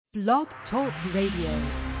Blog Talk Radio.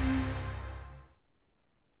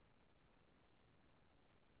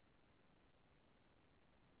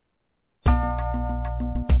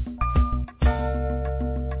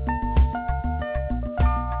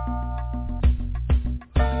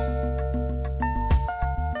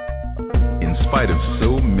 In spite of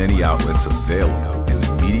so many outlets available in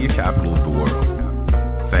the media capital of the world,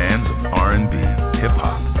 fans of R&B,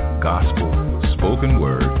 hip-hop, gospel, spoken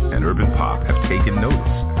word, and urban pop have taken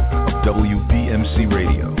notice of WBMC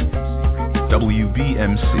Radio.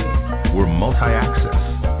 WBMC, we're multi-access.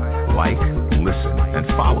 Like, listen, and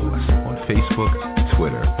follow us on Facebook,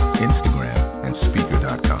 Twitter, Instagram, and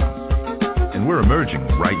Speaker.com. And we're emerging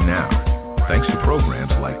right now, thanks to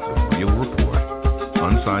programs like The Real Report,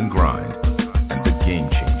 Unsigned Grind, and The Game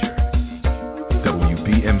Changer.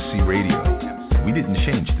 WBMC Radio, we didn't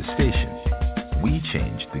change the station, we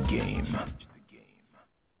changed the game.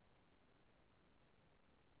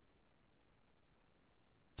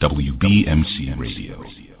 WBMC Radio.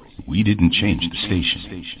 We didn't change the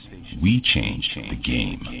station. We changed the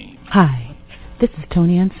game. Hi, this is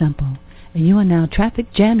Tony Ensemble, and you are now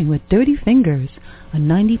traffic jamming with Dirty Fingers on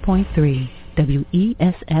 90.3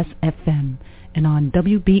 WESS FM and on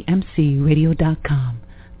WBMCRadio.com,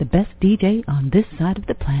 the best DJ on this side of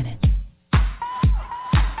the planet.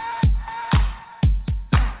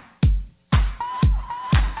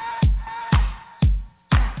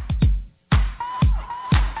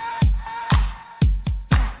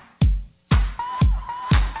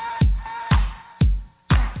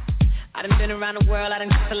 I done been around the world, I done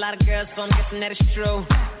kissed a lot of girls, so I'm guessing that it's true.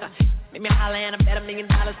 Make me holler and I bet $1 million,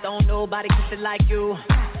 don't nobody kiss it like you.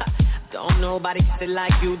 Don't nobody kiss it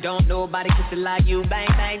like you, don't nobody kiss it like you. Bang,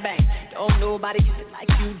 bang, bang, don't nobody kiss it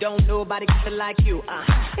like you, don't nobody kiss it like you. It's 5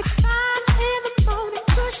 in the morning,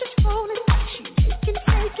 push is rolling, she making,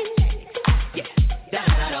 taking, yeah, that's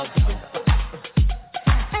not all done.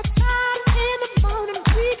 At 5 in the morning,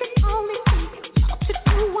 we can only be up to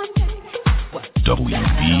do one thing.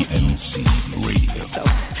 WBMC Radio. So,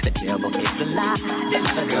 the devil is a lie. This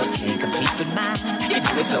other girl can't compete with mine. You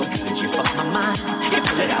do it so good, you fuck my mind. You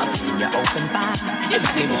pull it out in your open bar. You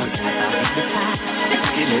say one time, I'll hit the top. You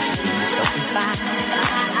feel it, it's so fine.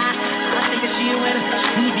 I think that she a winner.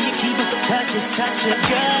 She be a keeper. Touch it,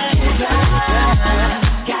 good.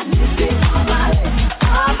 Got me sick on my leg.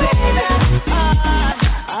 Oh, baby.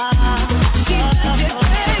 Keep touching,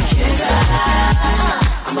 baby.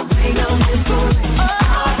 I'ma bring on this boy.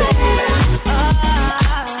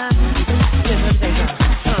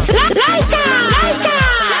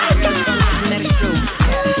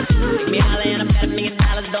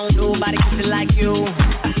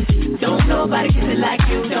 Don't nobody kiss it like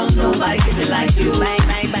you. Don't nobody kiss it like you. Bang,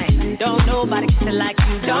 bang, bang. Don't nobody kiss it like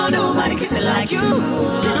you. Don't nobody kiss it like you.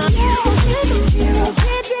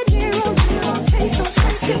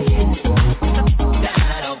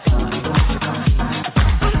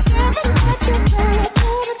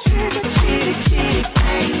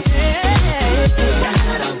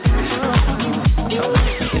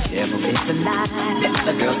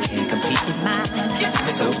 The girl can't compete with mine.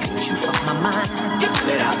 It's so good, you fuck my mind. You pull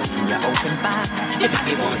it out in your open bar. You make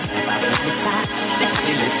me want to step out of the side.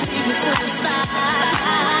 You listen to me so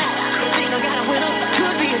inside. Think I got a winner,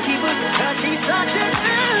 could be a keeper. Cause she's such a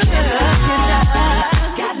good.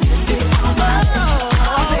 Got me sick on my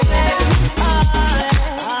own, baby.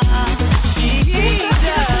 She's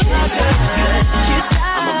just a good.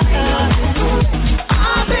 I'ma bring on this boy. Oh,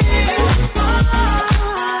 baby.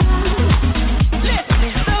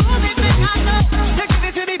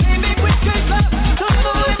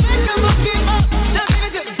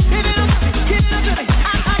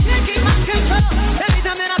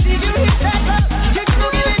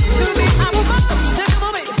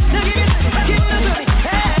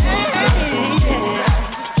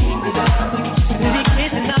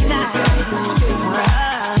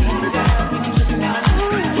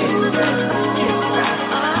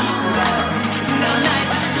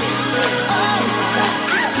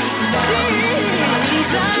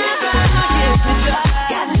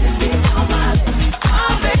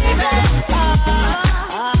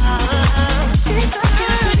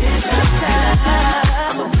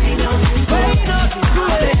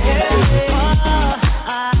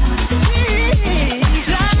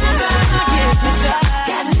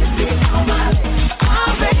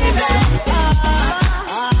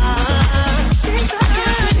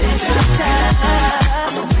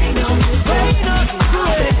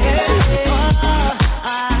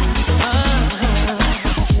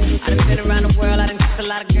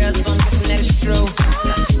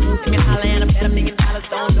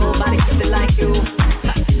 Don't nobody kiss it like you.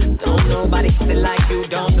 Don't nobody kiss it like you.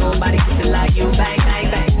 Don't nobody you. Bang,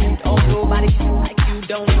 bang, bang. Don't nobody kiss it like you.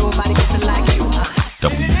 Don't nobody kiss it like you.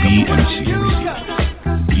 WBMC Radio.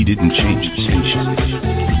 We didn't change the station.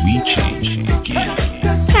 We changed the game.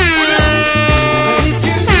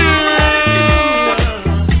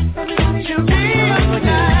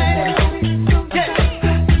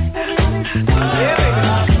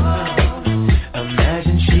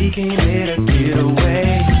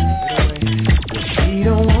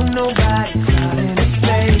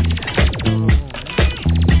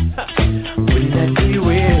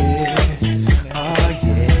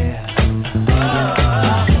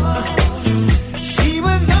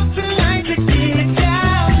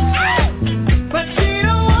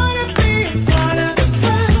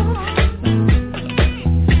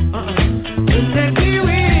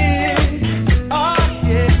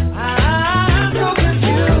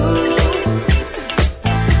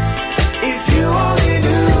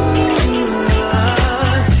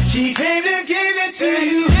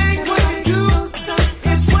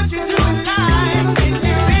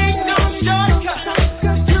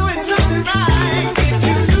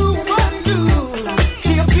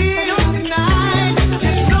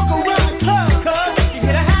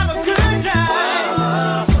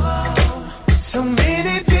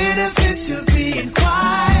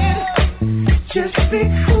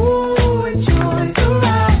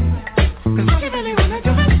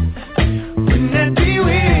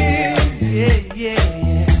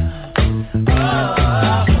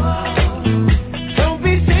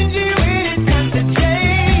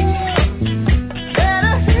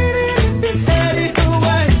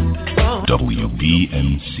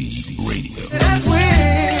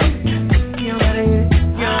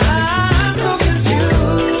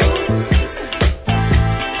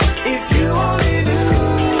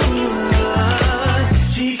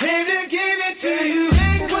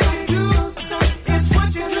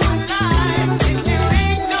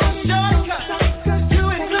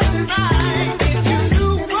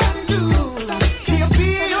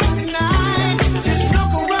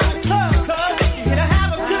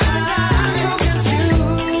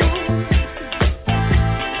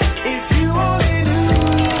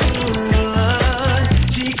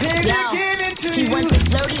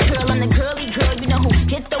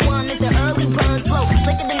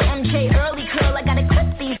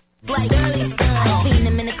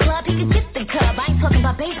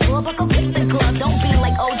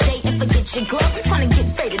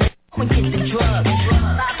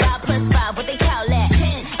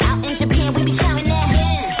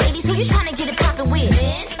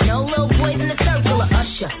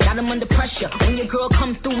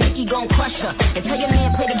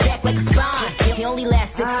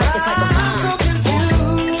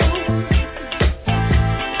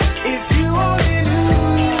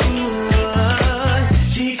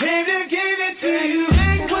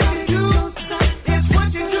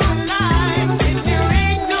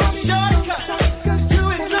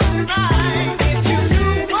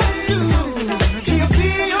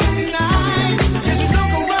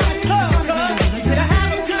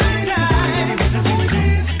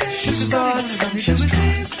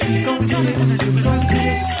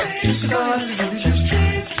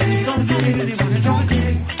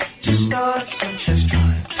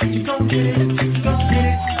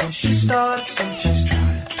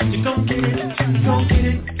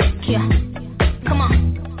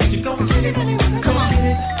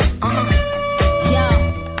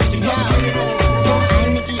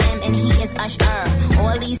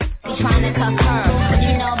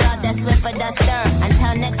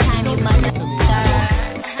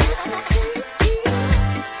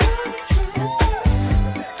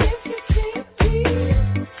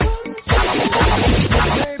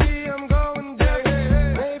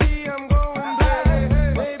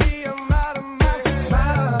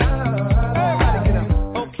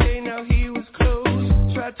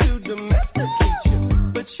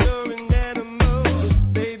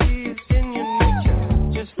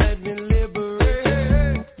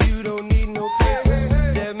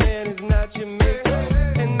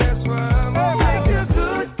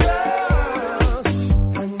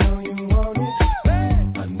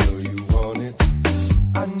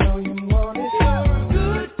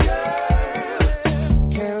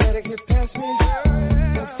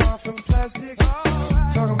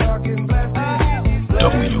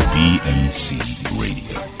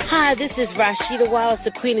 This is Rashida Wallace,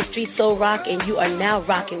 the Queen of Street Soul Rock, and you are now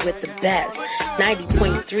rocking with the best.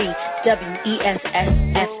 90.3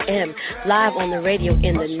 WESS-FM, live on the radio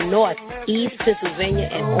in the Northeast Pennsylvania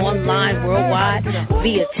and online worldwide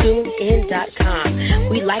via TuneIn.com.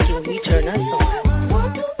 We like it when you turn us on.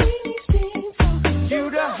 You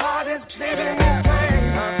the hottest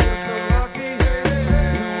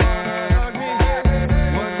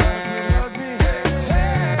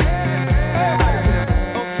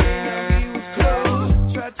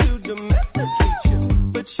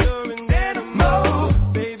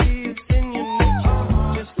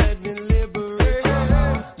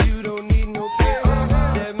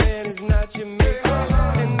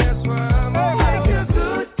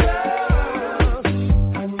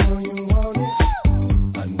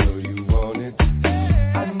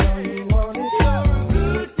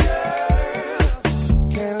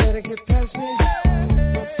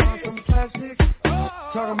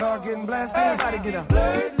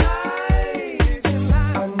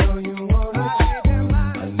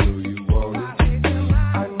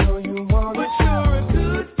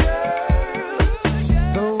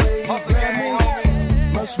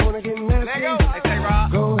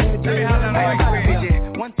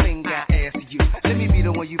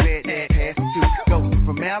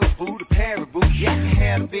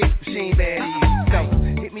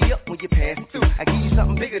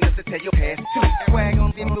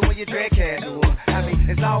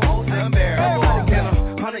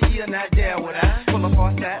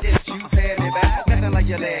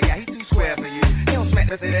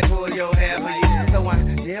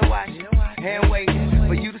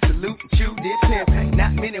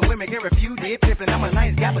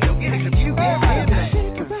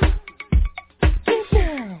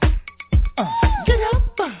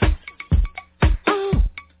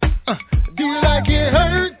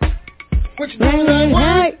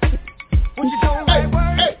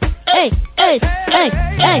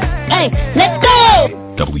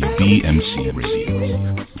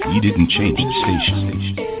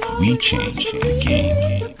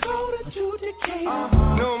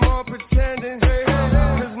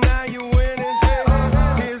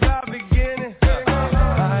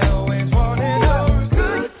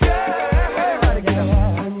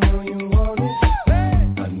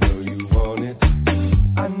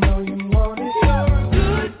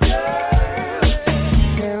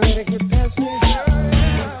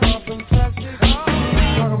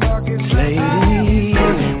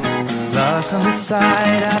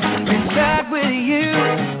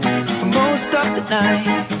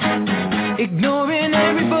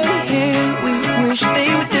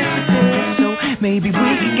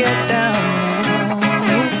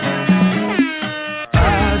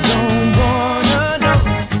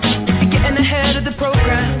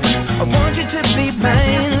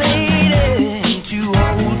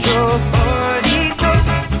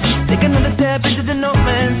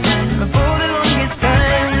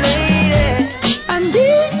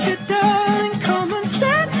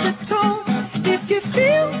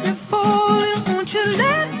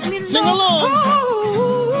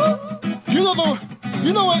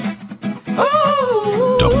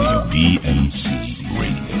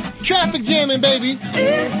TrafficJAMMING, baby.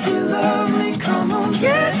 If you love me, come on,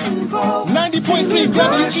 get involved. 90.3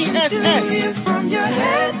 WESS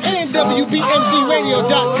and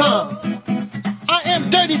WBMCRadio.com. I am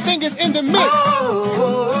Dirty Fingers in the mix.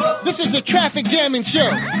 This is the TraffcJAMMING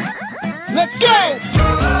show. Let's go!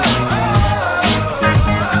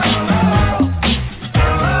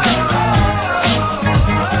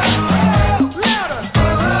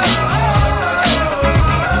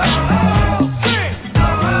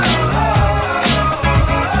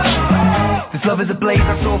 Love is a blaze,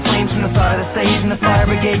 I saw flames from the side of the stage, and the fire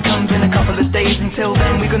brigade comes in a couple of days. Until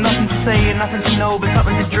then we got nothing to say and nothing to know, but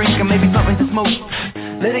something to drink and maybe something to smoke.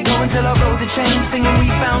 Let it go until our roads are changed, singing we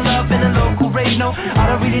found love in a local rave. No, I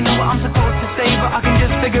don't really know what I'm supposed to say, but I can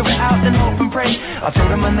just figure it out and hope and pray. I told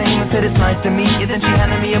her my name and said it's nice to meet you, then she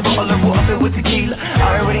handed me a bottle of water filled with tequila.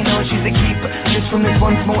 I already know she's a keeper, just from this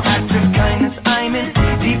one small act of kindness. I'm in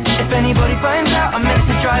deep, if anybody finds out I meant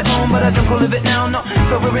to drive home, but I don't call it now, not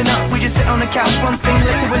sobering up. We just sit on the couch, one thing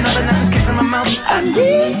led to another, now just kissing my mouth. I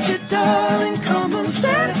need you, darling, come and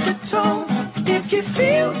set the tone. If you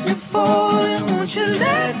feel you're falling, won't you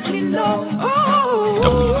let me know?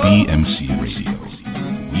 WBMC Radio.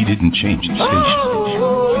 We didn't change the station.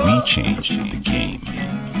 We changed the game.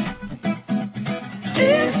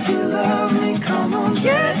 If you love me, come on,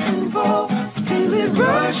 get involved. Feel it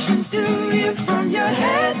rushing through you from your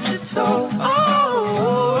head to toe.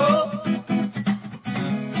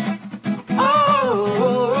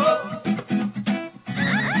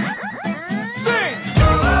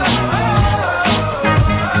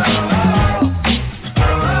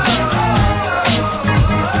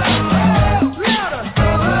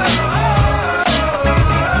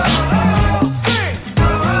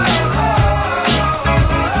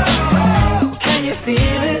 Can you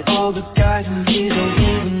feel it? All the guys in here don't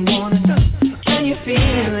even wanna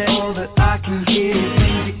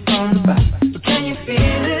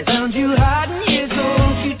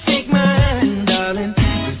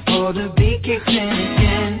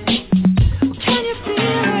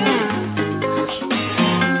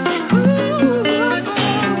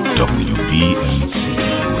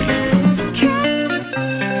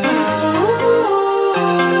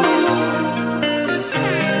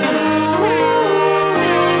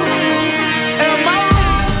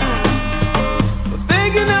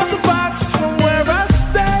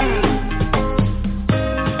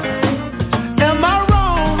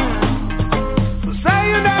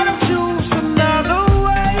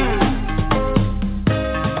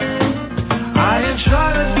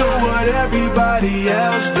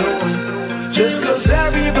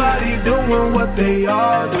they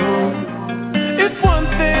all do. It's one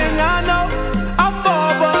thing I know, I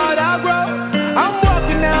fall but I grow. I'm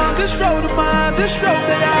walking down this road of mine, this road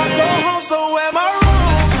that I go home. So am I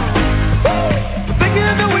wrong?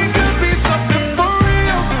 Thinking that we could be something for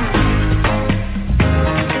real.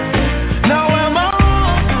 Now am I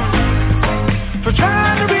wrong for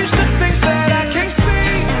trying to reach the things that I can't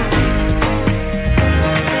see?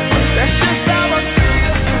 That's just how I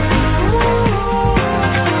feel.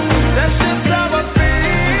 That's just how I feel.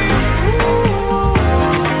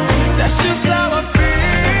 That's just how I feel.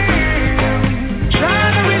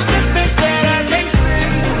 Trying to reach the things that I can't see.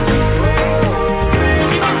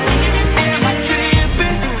 Am I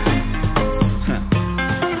tripping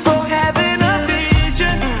for having a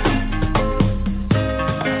vision?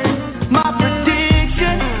 My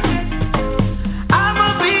prediction, I'ma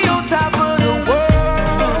be on top of the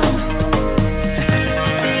world.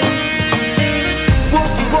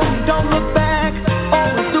 Whoa, don't look back.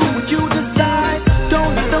 Always do what you decide.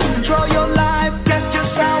 Don't let them control your life. That's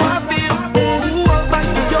just how I feel. Ooh, fight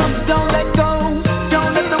for yours, don't let go.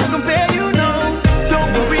 Don't let them compare you, no.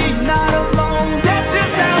 Don't worry, you're not alone. That's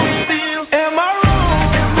just how we feel. Am I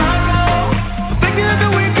wrong? Am I wrong? Thinking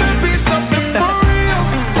that we could be something for real.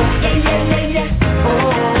 Yeah. Oh,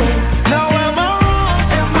 now am I wrong?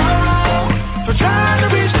 Am I wrong for trying to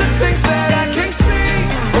reach the things that I can't see?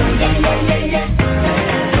 Yeah.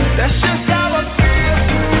 That's just how I feel.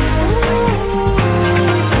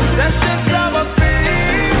 That's just how I feel.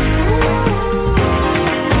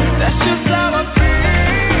 That's just how I feel.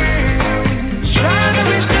 Trying to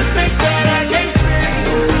reach the things that I can't see.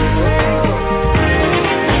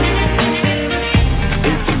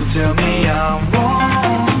 If you tell me I'm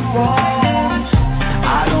wrong,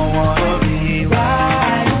 I don't wanna be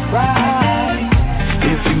right.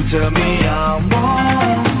 If you tell me I'm wrong,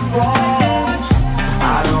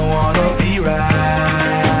 I don't wanna be right.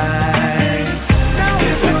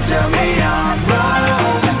 If you tell me I'm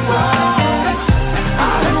wrong,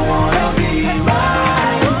 I don't wanna be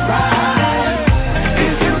right.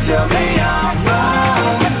 If you tell me I'm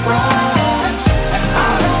wrong, I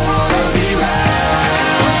don't wanna be right.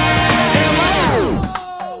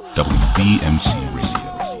 WBMC Radio.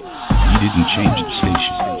 We didn't change the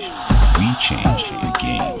station. We changed the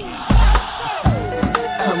game.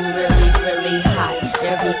 I'm really hot.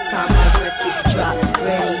 Every time my records drop,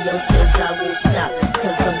 radio says I won't stop,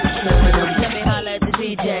 'cause I'm killing them. Let me holler at the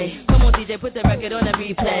DJ. Come on, DJ, put the record on the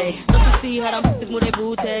replay. Don't you see how them f***ers move their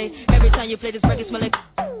booty? Every time you play this record, smell like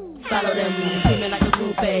follow them, screaming like a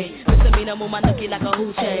groupie. Listen me, no move my nookie like a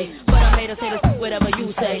hoochie. But I'm haters, whatever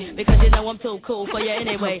you say, because you know I'm too cool for you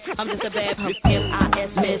anyway. I'm just a bad pump, M.I.S.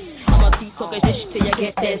 miss. I'ma keep talking this shit till you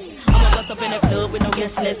get this. I'ma bust up in the club with no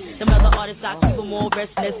guest list. Them other artists, I keep them more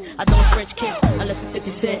restless. I don't French kiss unless it's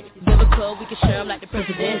 50 Cent. Give a club, we can share them like the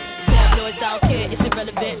president. Tabloids, I don't care, it's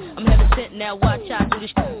irrelevant. I'm heaven sent, now watch I do this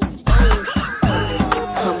shit.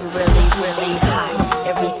 I'm really hot.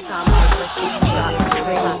 Every time my records drop,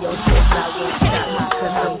 radio says I won't stop,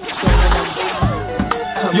 'cause I'm killing them.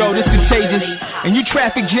 Yo, this is Contagious, and you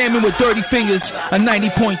traffic jamming with Dirty Fingers on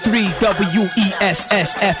 90.3 WESS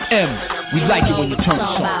FM. We like it when you turn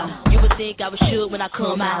us on. You would think I was sure when I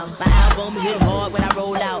come out. My album hit hard when I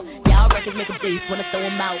roll out. Y'all records make a beef when I throw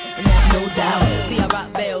them out, and that's no doubt. See, I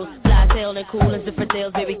rock bells, fly tail and cool as different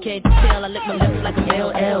tales. Baby, can't you tell? I lick my lips like a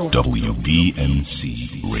LL.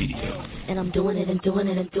 WBMC Radio. And I'm doing it and doing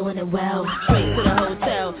it and doing it well. Straight to the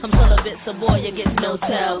hotel. I'm celibate, so boy, you get no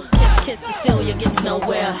tell. Kiss the seal, you get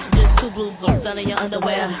nowhere. Just two blue boots under your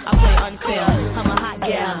underwear. I play unfair. I'm a hot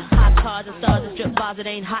gal. Hot cars and stars and strip bars. It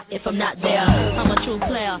ain't hot if I'm not there. I'm a true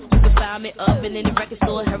player. You can find me up in any record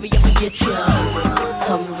store. Hurry up and get ya.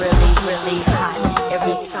 I'm really hot.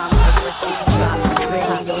 Every time my records drop,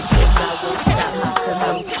 radio says I won't stop, 'cause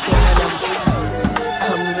I'm killing them.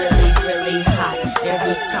 I'm really hot.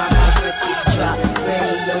 Every time my records drop,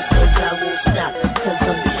 radio says I won't stop, 'cause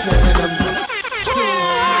I'm killing them.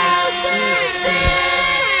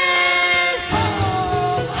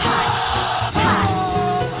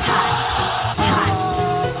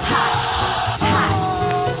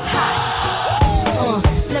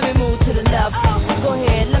 Let me move to the left. Go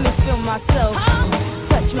ahead, let me feel myself.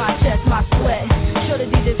 Touch my chest, my sweat. Show the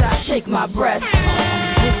DJs I shake my breath.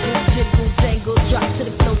 Jiggle, jiggle, jangle, drop to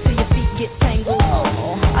the floor till your feet get tangled.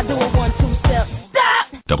 I do a 1-2 step. Stop!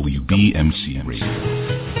 WBMC Radio.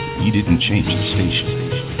 We didn't change the station.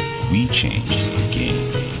 We changed the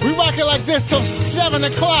game. We rock it like this till 7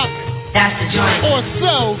 o'clock. That's the joint. Or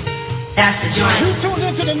so. That's the joint. You tuned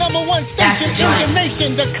into the number one station in the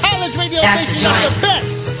nation, the college radio station of the best,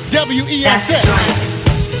 WESS. That's the joint.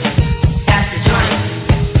 That's the joint.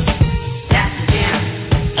 That's the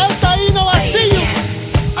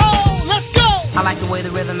way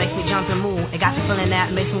the rhythm makes me jump and move. It got you feeling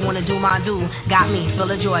that makes me wanna do my do. Got me full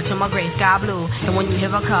of joy till my gray sky blue. And when you hear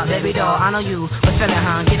a cup, baby doll, I know you was feeling,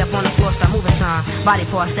 huh? Get up on the floor, start moving, son. Body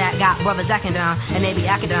parts that got brothers acting down, and they be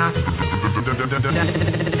acting down. And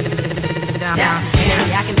they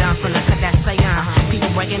be acting down from the cut that play on. People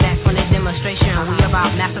breaking that from the demonstration. We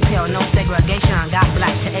about mass appeal, no segregation. Got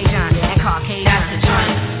black to Asian and Caucasian. That's the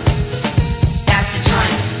joint. That's the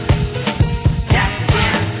joint. That's the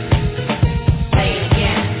jam. Play it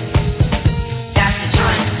again. That's the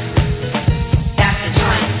joint. That's the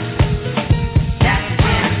joint. That's the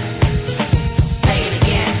jam. Play it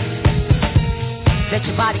again. Let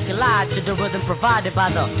your body collide to the rhythm provided by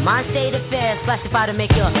the mind state affairs. Flash if I to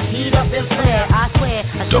make your heat up and flare. I swear,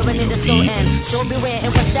 I'm shoving in the soul end. So beware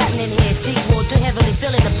and what's happening here. Sequel to heavenly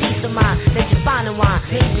feeling a peace of mind that you find and wine.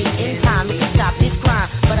 Maybe in time we can stop this crime.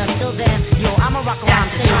 But until then, yo, I'ma rock around.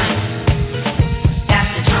 That's the joint.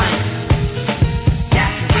 That's the joint.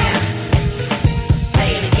 That's the jam.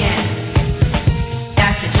 Play it again.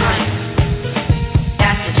 That's the joint.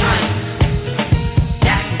 That's the joint.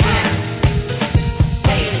 That's the jam.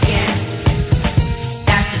 Play it again.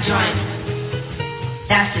 That's the joint.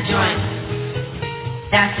 That's the joint.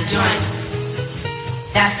 That's the joint.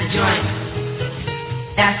 That's the joint.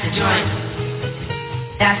 That's the joint.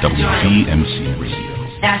 That's the joint. WBMC Radio.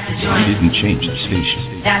 That's the joint. We didn't change the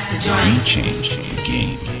station. That's the joint. We changed the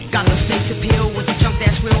game. Got no face appeal with the junk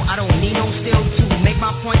that's real. I don't need no steel to make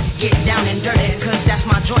my point. Get down and dirty, cause that's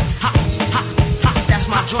my joint. Ha, ha, ha, that's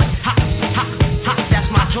my joint. Ha, ha, ha,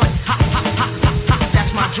 that's my joint. Ha, ha, ha, ha,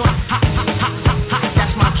 that's my joint. Ha, ha, ha, ha,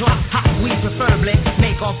 that's my joint. Ha, we preferably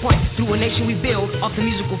make our point through a nation we build off the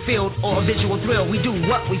musical field or a visual thrill. We do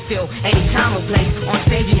what we feel, any time or place, on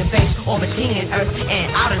stage in your face, orbiting Earth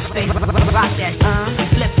and outer space. Rock that, we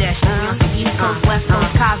flip that, East Coast, West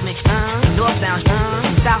Coast, cosmic, northbound,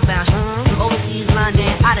 southbound, overseas, London,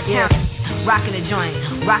 out of town. Rocking the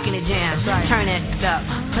joint, rocking the jam, turn it up,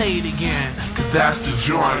 play it again. That's the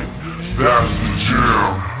joint, that's the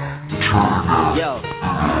jam. Yo,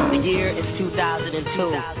 the year is 2002.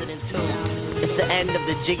 It's the end of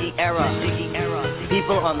the jiggy era.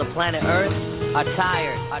 People on the planet Earth are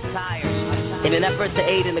tired. In an effort to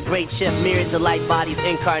aid in the great shift, myriads of light bodies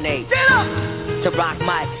incarnate to rock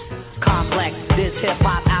mics. Complex, this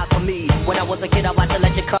hip-hop out for me. When I was a kid, I watched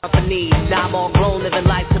Electric Company. Now I'm all grown, living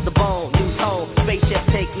life to the bone. New tone, spaceship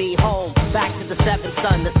take me home. Back to the seventh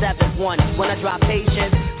sun, the seventh one. When I drop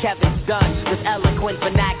patience, Kevin's done. This eloquent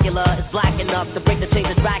vernacular is black enough to break the chains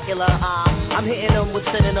of Dracula. I'm hitting them with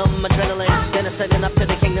synonym adrenaline. Then ascending up to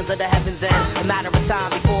the kingdoms of the heavens. And a matter of time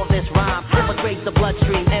before this rhyme infiltrates the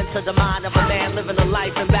bloodstream, enter the mind of a man living a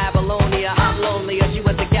life in Babylonia. I'm lonely as you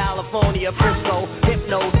went to California, Frisco,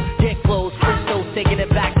 Hypno. Close, Frisco, taking it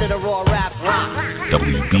back to the raw rap rock.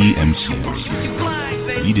 WBMC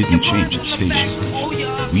Radio. We didn't change the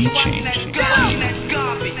station. We changed the game.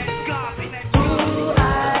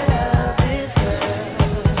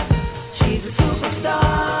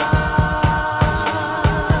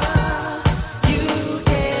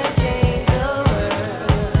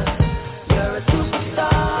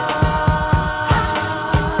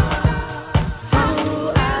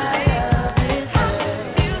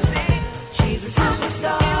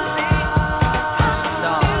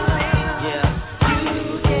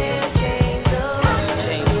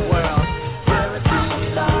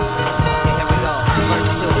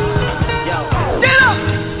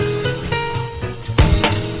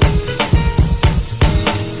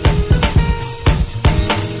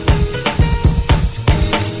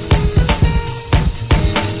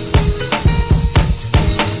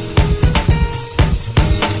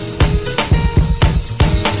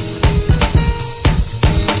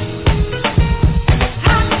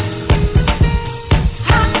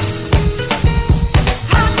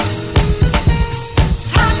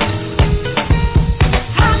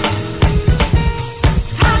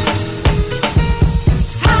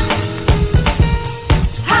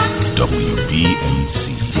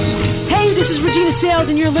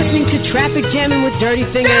 Traffic Jamming with Dirty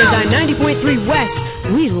Fingers on 90.3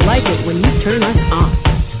 West. We like it when you turn us on.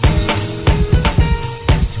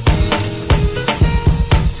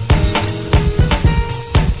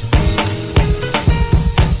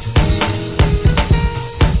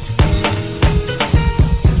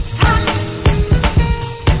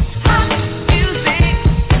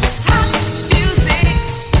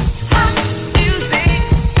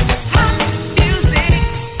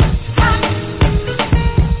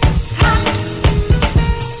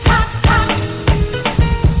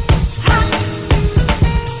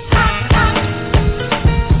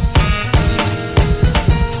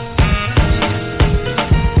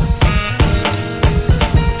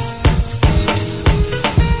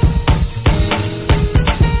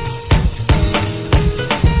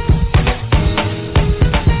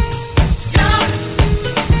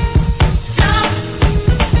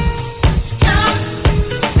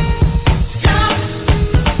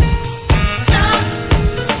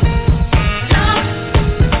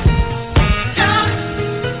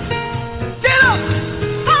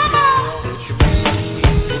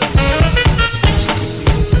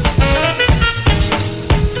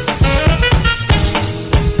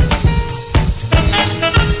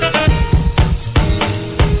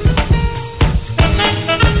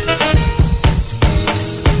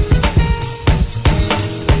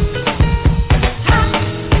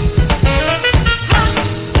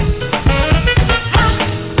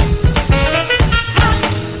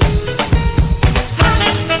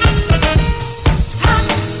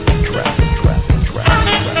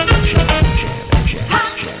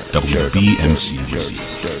 WBMC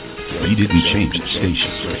Radio. We didn't change the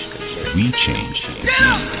station. We changed the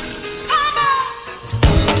game.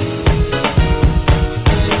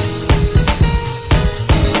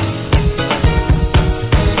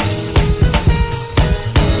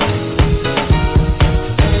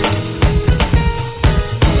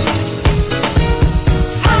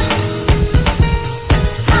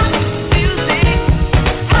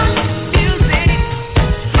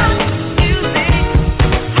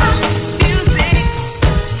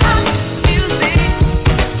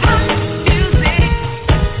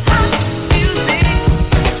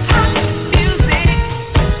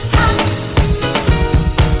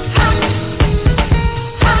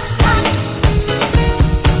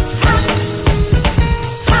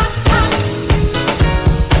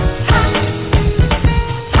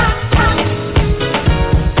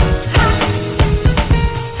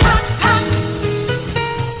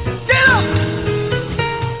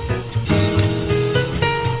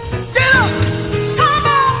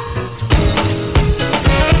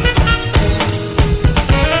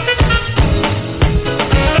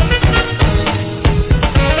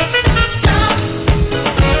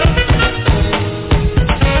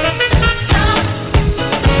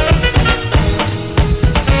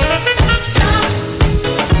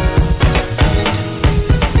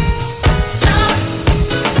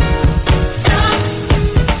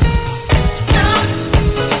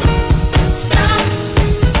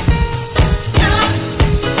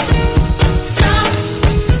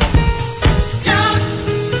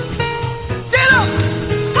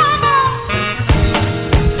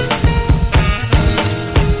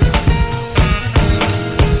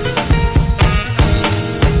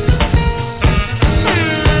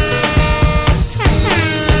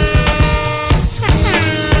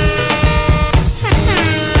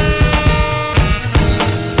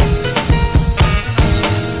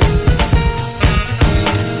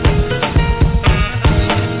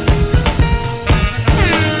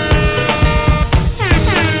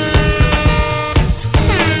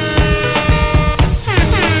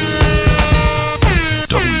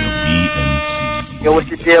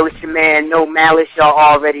 It's your man, No Malice. Y'all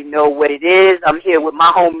already know what it is. I'm here with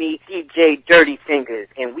my homie, DJ DirtyFINGERS,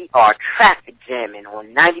 and we are traffic jamming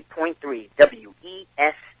on 90.3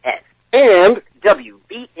 WESS and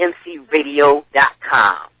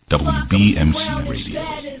WBMCRadio.com. WBMC Radio.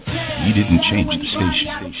 We didn't change the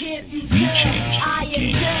station. We changed the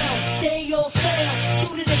game.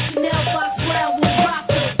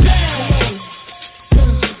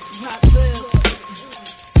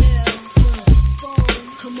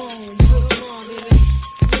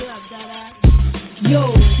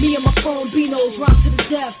 Yo, me and my phone Beanos rock to the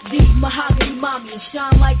death. Deep mahogany mommy,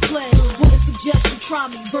 shine like clay. Wanna suggest you try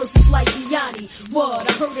me, verses like Deon. What?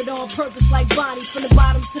 I heard it on purpose like Bonnie. From the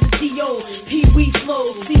bottom to the D.O. Pee-wee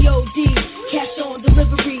flow, C.O.D. Cash on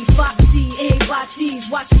delivery, Foxy, everybody's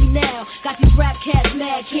watch me now. Got these rap cats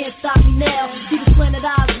mad, can't stop me now. See the slanted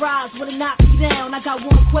eyes rise when it knocks me down. I got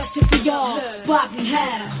one question for y'all, Bob me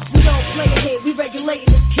how? We don't play ahead, we regulate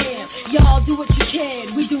this camp. Y'all do what you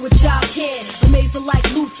can, we do what y'all can. Amazing like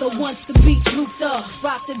Luther, once the beat looped up.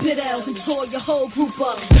 Rock the bidels and tore your whole group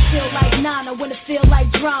up. It feel like Nana when it feel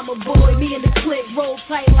like drama. Boy, me and the clique roll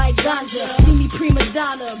tight like ganja. See me prima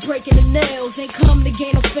donna, breaking the nails. Ain't come to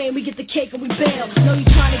gain no fame, we get the cake and we bail. Know you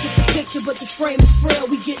trying to get the picture, but the frame is frail.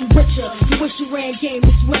 We getting richer, you wish you ran game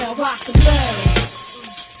as well. Rock the bell.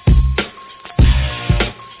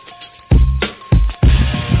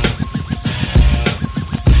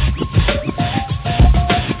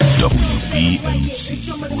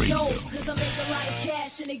 WBMC Radio. Cause I make a lot of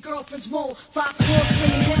cash and they girlfriends won't. Fox Sports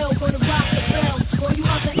screaming hell, go to rock the bell. Or you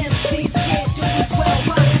other MCs can't do it well.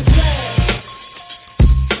 Rock the bell.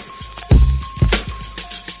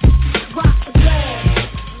 Rock the bell.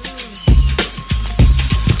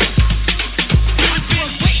 I've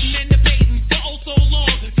been waiting and debating for oh so long.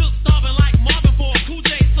 Still starving like Marvin for a Cool J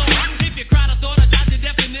song. If you cried, I thought I got it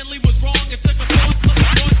definitely was wrong. It took a thought for the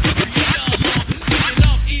voice to create a song.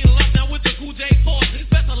 Eat up now with the Cool J force.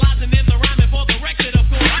 Specializing in the rhyming for the record, of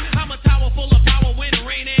course. I'm a tower full of power when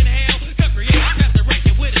rain and hail. Could create a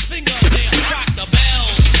resurrection with his finger there.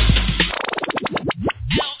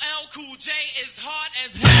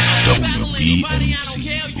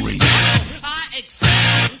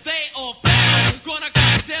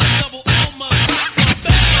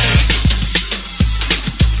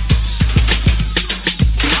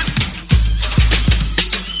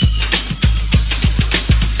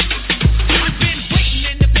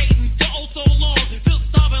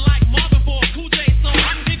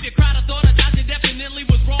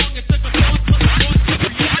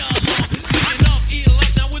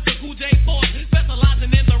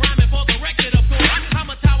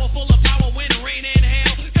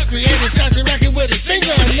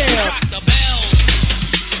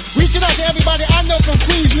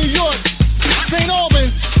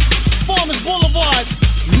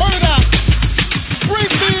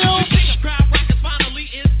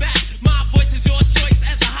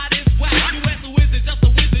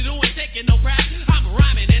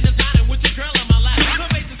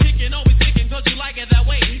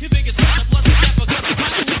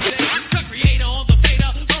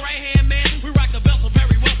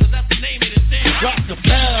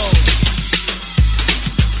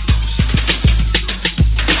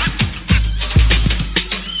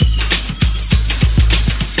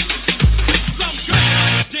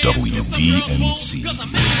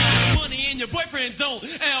 your boyfriend don't. LL,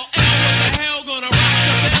 what the hell, gonna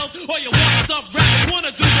rock the bell? Or you what's up, rappers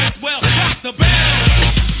wanna do this well? Rock the bell.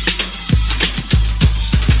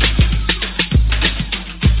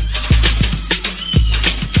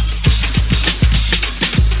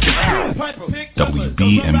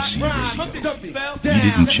 WBMC Radio. We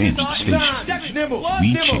didn't change the station.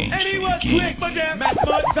 We changed the game.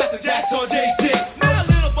 Now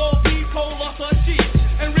little Bo Peep, Cole lost her sheep.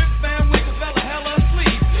 And Rip Van Winkle fell a hella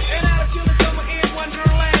asleep. And out of Chile summer in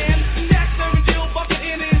Wonderland. Jack serving Jill bucket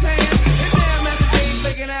in his hand. And damn Master J's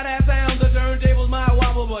making that ass sound. The turntables might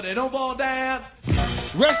wobble, but they don't fall down.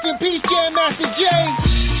 Rest in peace, Jam Master J.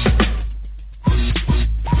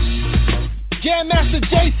 Jam Master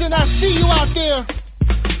Jason, I see you out there.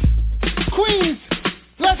 Queens,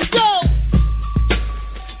 let's go.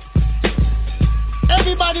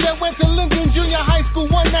 Everybody that went to Lincoln Junior High School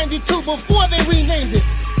 192 before they renamed it.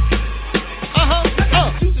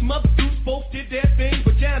 Susan Mother Goose both did their thing,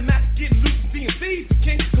 but Jam Master getting loose and CNC's the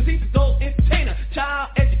king, cause he's adult entertainer, child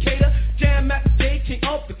educator. Jam Master J, king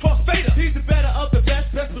of the crossfader. He's the better of the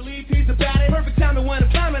best believe he's the baddest. Perfect timing when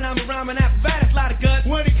I'm climbing, I'm a rhyming acrobatic, lot of guts.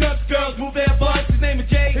 When he cuts, girls move their butts. His name is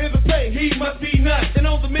Jay, here's a play, he must be nuts. And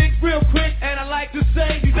on the mix real quick, and I like to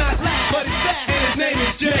say, he's not black, but he's fat, and his name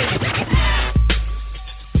is Jay.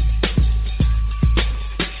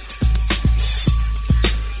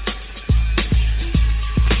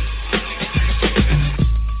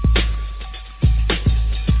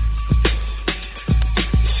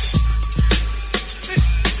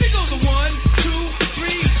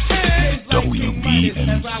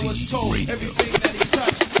 Everything that he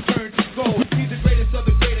touched turned to gold. He's the greatest of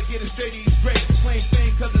the great. Get it straight, he's great. Plain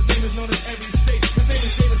fame, cause his name is known in every state. His name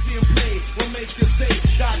is Jay to see him play. What makes you say,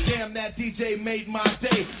 goddamn, that DJ made my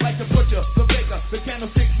day. Like the butcher, the baker, the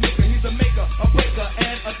candlestick maker. He's a maker, a breaker,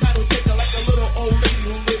 and a title taker. Like a little old lady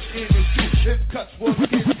who lives in his shoe. His cuts were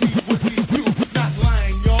his feet, what he do. Not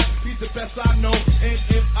lying, y'all. He's the best I know. And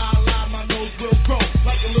if I lie, my nose will grow.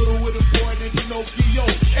 Like a little wooden boy named Pinocchio.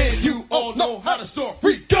 And you all know how the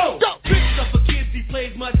story go.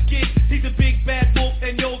 Plays much gigs. He's a big bad wolf,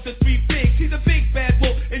 and yo, the three pigs. He's a big bad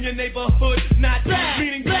wolf in your neighborhood. Not bad,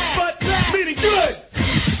 meaning bad, but bad, meaning good.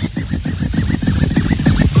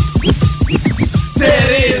 There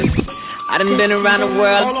it is. I done been around the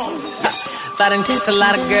world. I done kissed a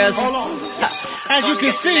lot of girls. As you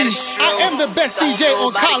can see, I am the best DJ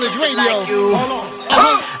on college radio.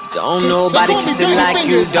 Don't nobody kiss it like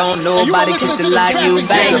you. Don't nobody kiss it like you.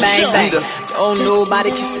 Bang, bang, bang. Don't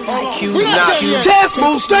nobody kiss it like you. Not you. Just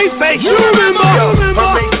move straight face. You remember?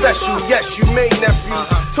 Mermaid special, yes, you made nephew.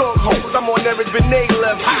 Talk hoes, I'm on Eric Benet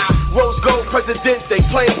level. Rose gold presidente,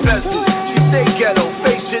 plain bezel. She stay ghetto,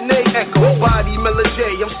 face Janae Echo. Body Miller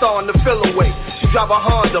J, I'm starting to feel away. She drive a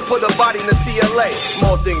Honda, put her body in the CLA.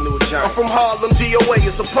 Small thing, New John. I'm from Harlem, DOA.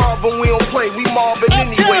 It's a problem, we don't play. We Marvin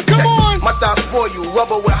anyway. Come on. My thighs for you,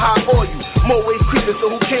 rubber with high oil. More ways creeping, so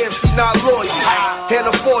who cares? She not loyal.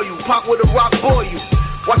 Hannah for you, pop with a rock for you.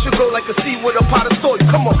 Watch her go like a sea with a pot of soil.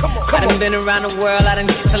 Come on, come on, come on. I done been around the world, I done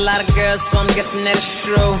kissed a lot of girls, so I'm guessing that it's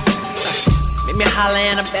true. Make me holler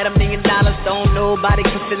and I bet $1 million. Don't nobody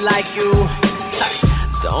kiss it like you.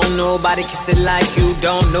 Don't nobody kiss it like you.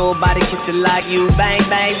 Don't nobody kiss it like you. Bang,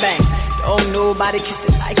 bang, bang. Don't nobody kiss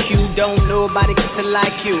it like you. Don't nobody kiss it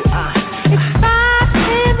like you. It's 5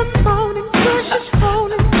 in the morning, push is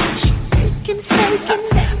rolling, shaking,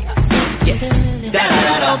 shaking. Yeah.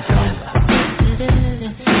 Da-da-da-da.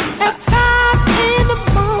 At 5 in the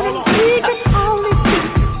morning, we can only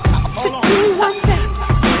do one thing.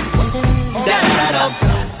 Da-da-da-da.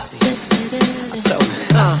 So,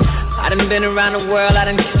 I done been around the world, I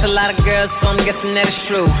done kissed a lot of girls, so I'm guessing that it's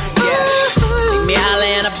true. Yeah. Make me holler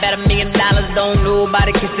and I bet $1 million. Don't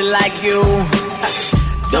nobody kiss it like you.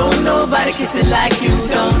 Don't nobody kiss it like you.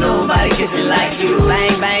 Don't nobody kiss it like you.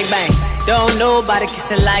 Bang, bang, bang. Don't nobody kiss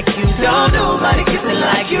it like you. Don't nobody kiss it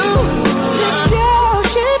like you.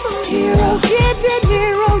 Hero, hidden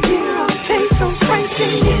hero, hero. Take some strength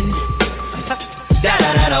in.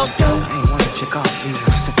 Da-da-da-da-da.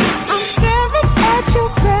 I'm staring at your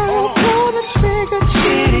barrel, pull the trigger,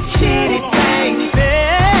 chitty, chitty, bang,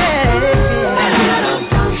 bang.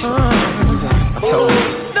 The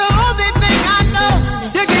only thing I know,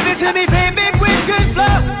 you give it to me, baby, with good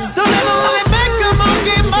flow. Don't let no woman back, come on,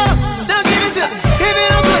 give up. Now give it to me, give it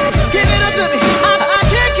up to me, give it up to me. I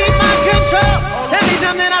can't keep my control. Every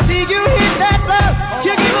time that I see you hit that flow,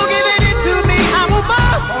 you keep on giving it to me, I will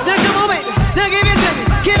fall.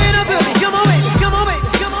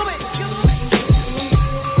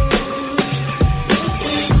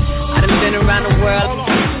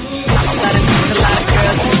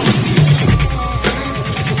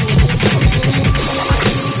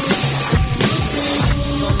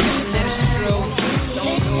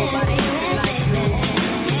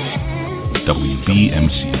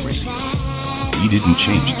 didn't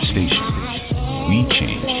change the station. We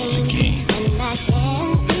changed the game.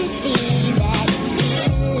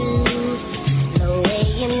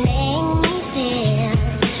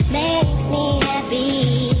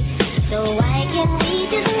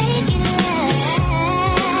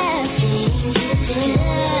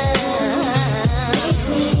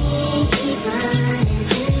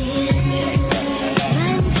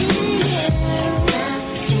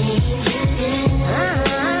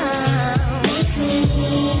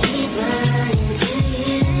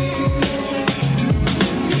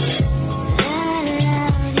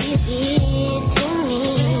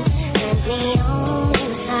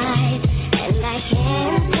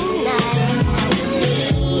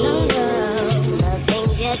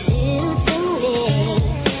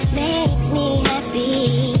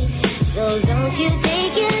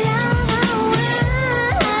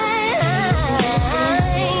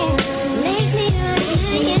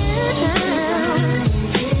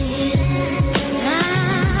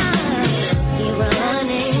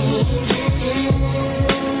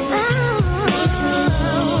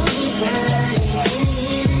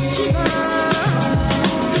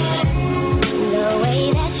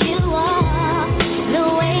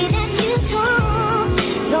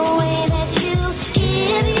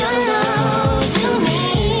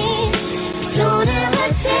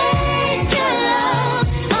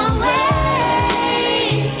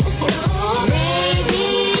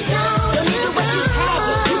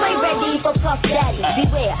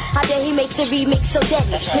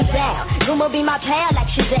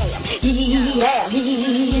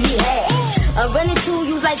 I'm running to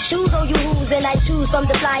you like shoes on you, and I choose from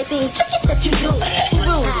the fly things that you do.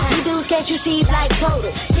 You do, can't you see like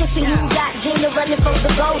total? Kissing you got Gina running for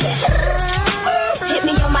the golden. Hit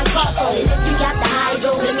me on my car phone. If you got the high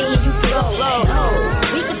road, let me and you can roll.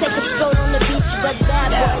 We can take a stroll on the beach, but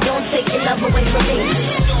bad boy, don't take your love away from me.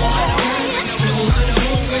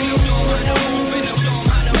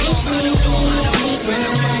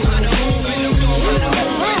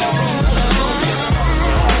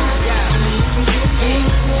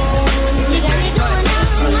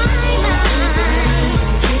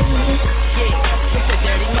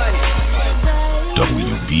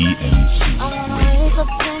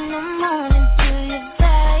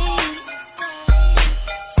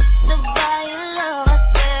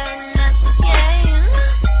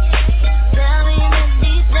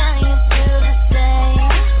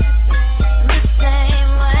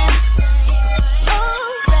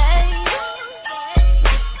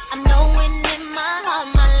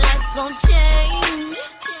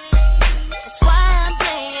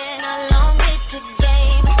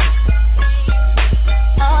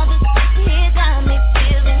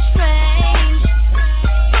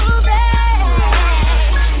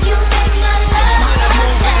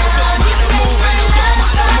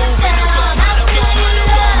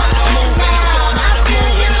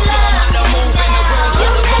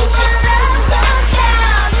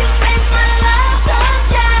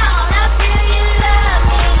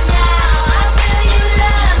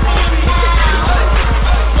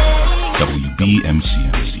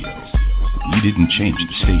 Change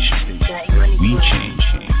the station. We change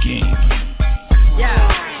the game.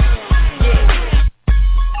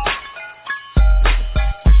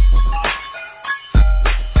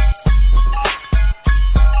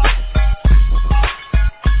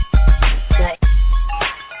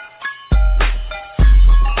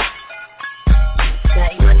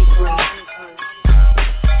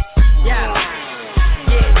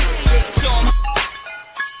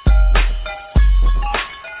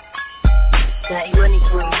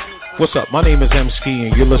 What's up? My name is M. Ski,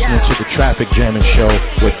 and you're listening to the Traffic Jamming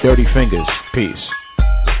Show with Dirty Fingers. Peace.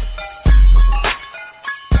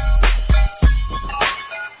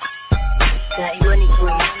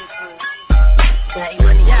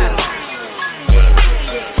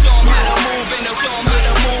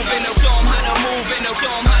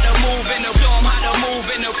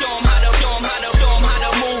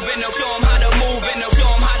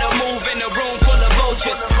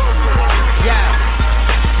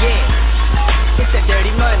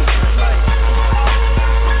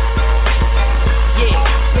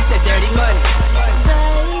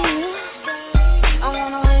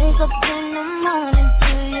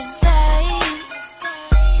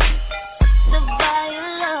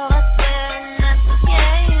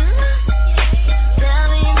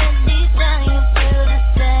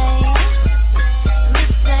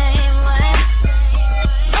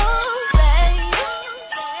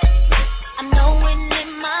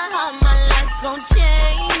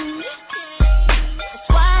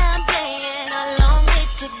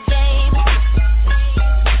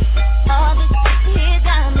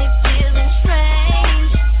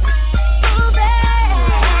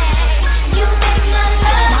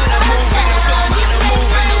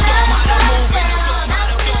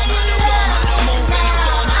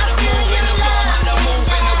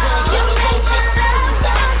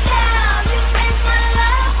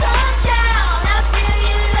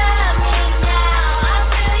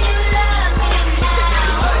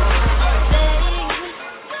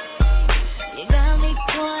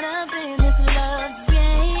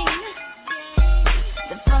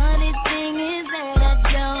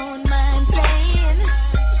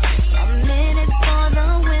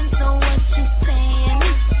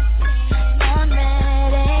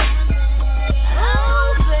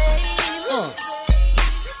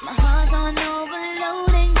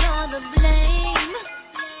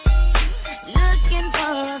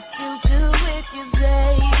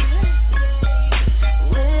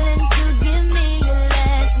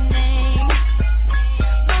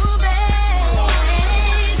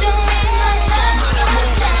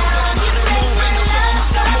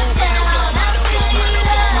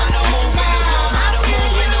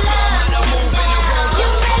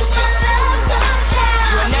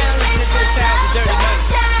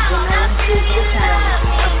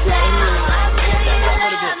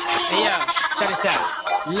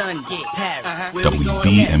 London, Paris.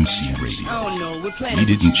 WBMC Radio. We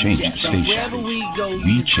didn't change the station. Wherever we go,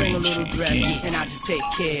 we just bring a changed little the dress, game. and I just take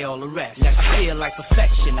care of all the rest. I feel like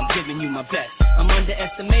perfection, I'm giving you my best. I'm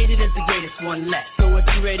underestimated as the greatest one left. So if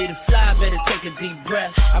you're ready to fly, better take a deep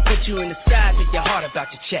breath. I put you in the sky, take your heart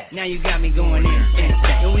about your chest. Now you got me going in,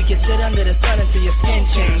 and we can sit under the sun until your skin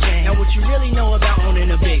change. Now what you really know about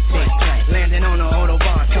owning a big thing? Landing on a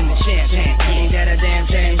Autobahn, come on, champagne. Ain't that a damn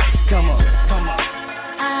shame? Come on, come on.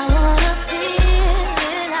 I wanna feel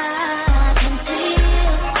it, I can feel.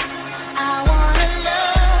 I wanna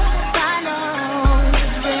love, I know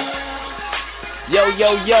it's real.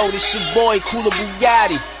 Yo, this your boy, Cooler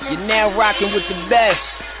Bugatti. You're now rocking with the best.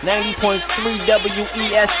 90.3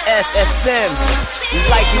 WESS FM. We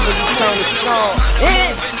like it when you turn the song.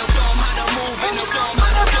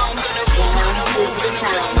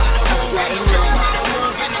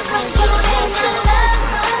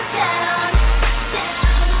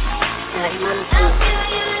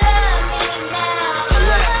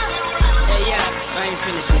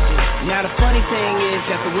 Now the funny thing is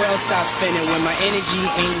that the world stops spinning when my energy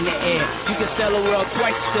ain't in the air. You can sell the world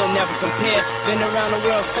twice, still never compare. Been around the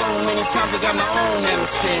world so many times, I got my own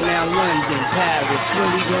hemisphere. Now London, Paris,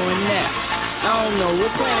 where we going now? I don't know,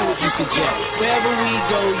 what planet would you suggest? Wherever we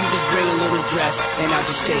go, you just bring a little dress, and I'll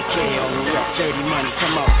just take care of all the rest. Dirty money,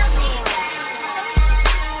 come on.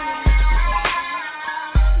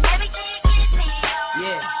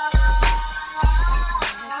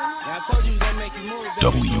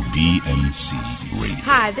 WBMC Radio.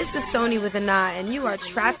 Hi, this is Sony with an I, and you are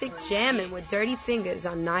Traffic Jamming with Dirty Fingers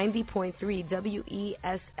on 90.3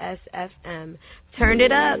 WESS FM. Turn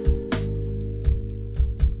it up.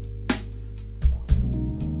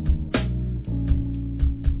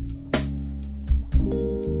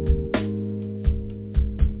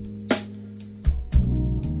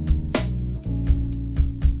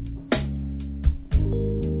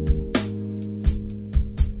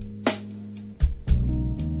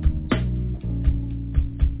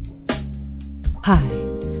 Hi,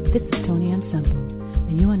 this is Tony Ensemble,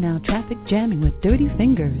 and you are now Traffic Jamming with Dirty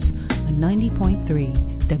Fingers on 90.3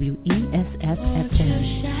 WESS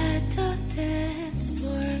FM.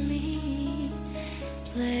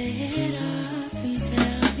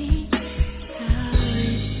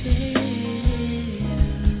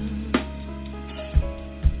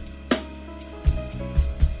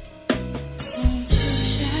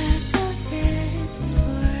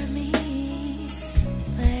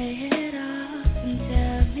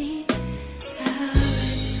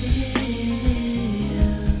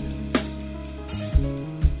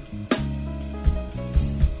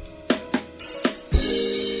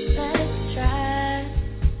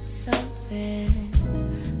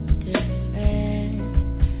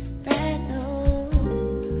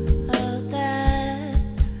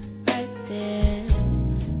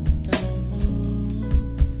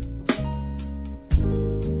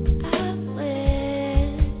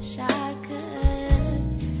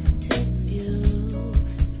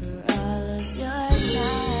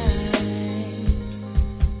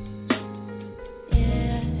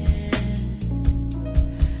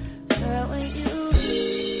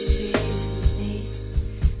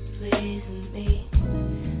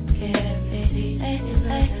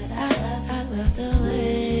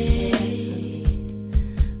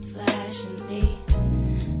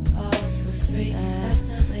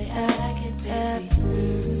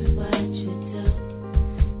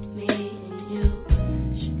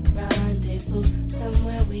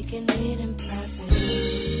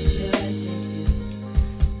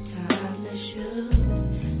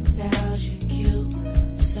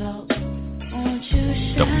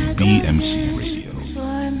 WBMC Radio.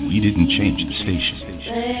 We didn't change the station.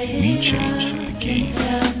 We changed the game.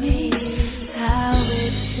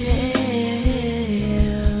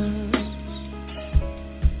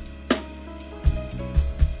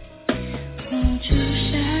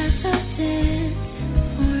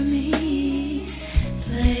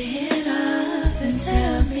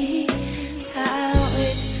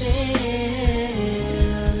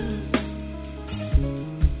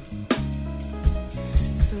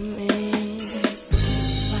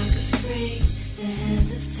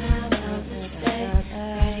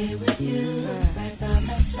 With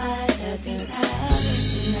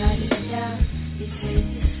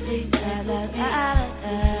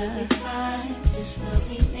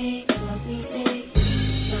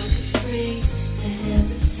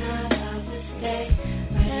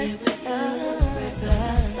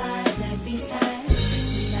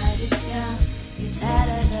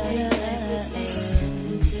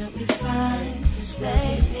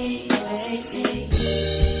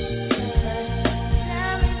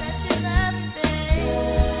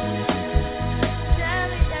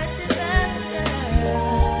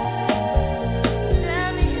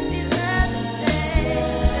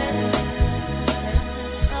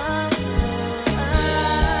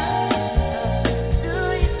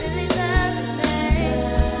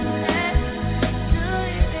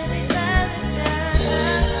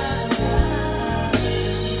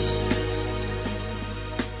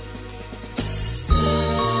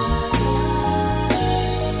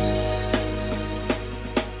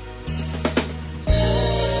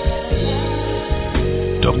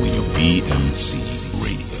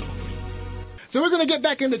going to get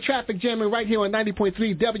back into traffic jamming right here on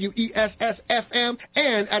 90.3 WESS FM,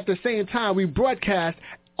 and at the same time we broadcast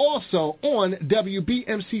also on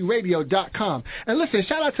WBMCRadio.com. And listen,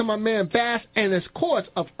 shout out to my man Bass, and of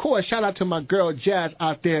course, shout out to my girl Jazz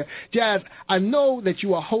out there. Jazz, I know that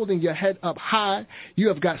you are holding your head up high. You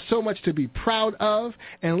have got so much to be proud of.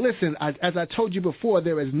 And listen, as I told you before,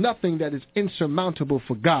 there is nothing that is insurmountable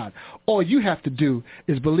for God. All you have to do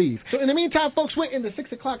is believe. So in the meantime, folks, we're in the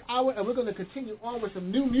 6 o'clock hour, and we're going to continue on with some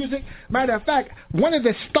new music. Matter of fact, one of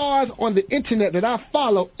the stars on the internet that I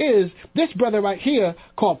follow is this brother right here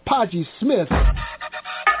called Paji Smith.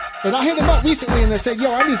 And I hit him up recently and I said,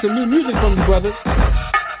 yo, I need some new music from you, brother.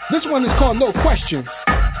 This one is called No Question.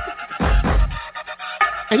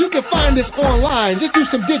 And you can find this online. Just do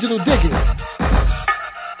some digital digging.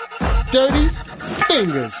 Dirty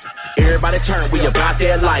Fingers. Everybody turn, we about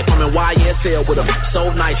that life. I'm in YSL with them, so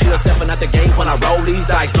nice. She'll stepping out the gate when I roll these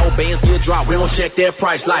dice. No bands get dropped, we don't check their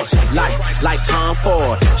price. Like Tom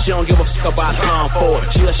Ford. She don't give a fuck about Tom Ford.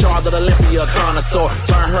 She a Charlotte Olympia connoisseur.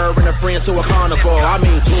 Turn her and her friend to a carnivore. I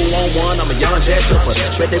mean 2-on-1, I'm a young jet trooper.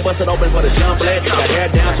 Bet they busted open for the jump blade. Got hair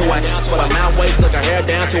down to her, but her mouth waist look her hair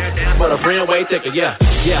down to, but her friend way thicker. Yeah,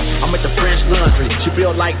 I'm at the French Laundry. She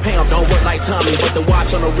built like Pam, don't work like Tommy, but the watch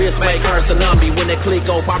on the wrist make her tsunami. When they click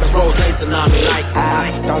on Papa's Rose tsunami. Like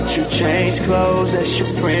I thought you changed clothes, that's your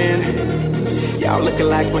friend. Y'all looking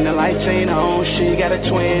like when the lights ain't on. She got a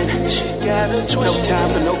twin. No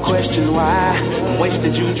time for no question why.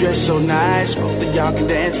 Wasted, you dress so nice. Both of y'all can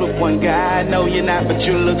dance with one guy. No, you're not, but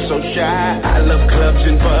you look so shy. I love clubs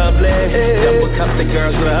and bubbly. Double cup, the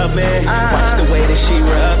girls love me. Watch the way that she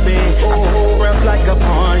rub me. Rough like a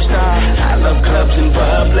porn star. I love clubs and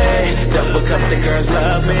bubbly. Double cup, the girls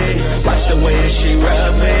love me. Watch the way that she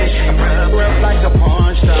rub me. Rough like a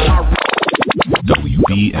porn star.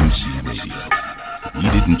 WBMC Radio. We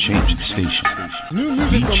didn't change the station. New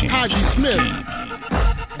music from Paji Smith.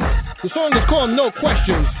 The song is called No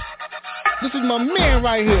Questions. This is my man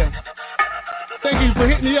right here. Thank you for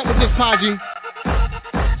hitting me up with this, Paji.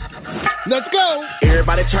 Let's go.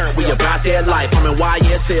 Everybody turn, we about that life. I'm in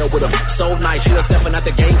YSL with them, so nice. She a stepping out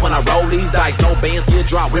the gate when I roll these dice. No bands get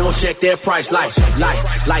dropped, we don't check their price. Like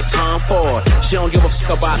Tom Ford. She don't give a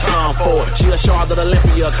fuck about Tom Ford. She a Charlotte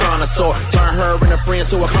Olympia connoisseur. Turn her and her friend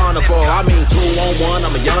to a carnivore. I mean 2-on-1,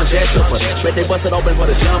 I'm a young jet trooper. Bet they busted open for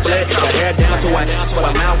the jump blade. Got hair down to her,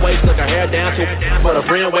 but her mouth waist look her hair down to, but her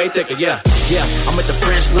friend way thicker. Yeah, I'm at the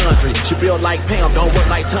French Laundry. She built like Pam, don't work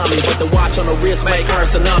like Tommy, but the watch on the wrist make her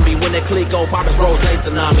tsunami. When they click on Papa's Rose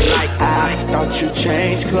tsunami. Like I thought you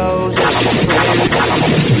changed clothes, that's your friend.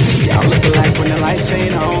 Y'all looking like when the lights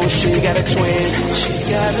ain't on. She got a twin.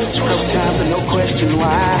 No time for no question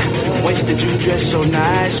why. Wasted, you dress so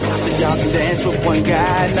nice. Most of y'all can dance with one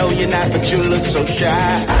guy. No, you're not, but you look so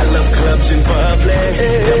shy. I love clubs and bubbly.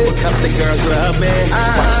 Double cup, the girls love me.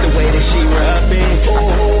 Watch the way that she rub me.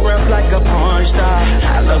 Rough like a porn star.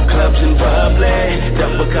 I love clubs and bubbly.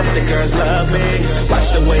 Double cup, the girls love me.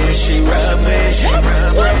 Watch the way that she rub me.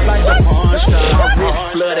 Rough like a porn star. My wrist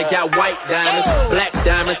flooded, got white diamonds,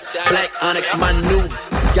 black onyx, my new.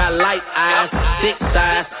 Got light eyes, thick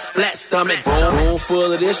thighs, flat stomach, room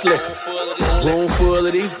full of this liquor, room full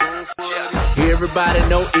of these. Everybody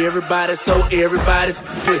know everybody, so everybody's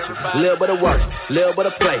switching. Little bit of work, little bit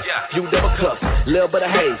of play. You double cups, little bit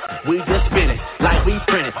of haze. We just spinning like we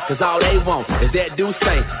printing, cause all they want is that dude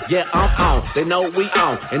say, yeah, I'm on. They know we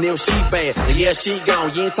on, and if she bad, then yeah, she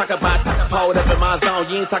gone. You ain't talk about pulled up in my zone.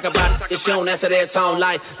 You ain't talk about if she don't answer that song.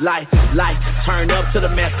 Like, turn up to the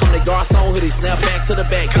max. Come the garçon hoodie, snap back to the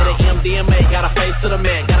back. Get an MDMA, got a face to the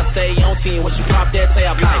mat. Gotta stay on 10 when she pop that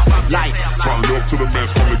tab. Like, turn up to the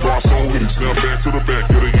max. Come the garçon hoodie, snap back to the back.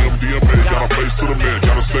 Get an MDMA, got a face to the mat.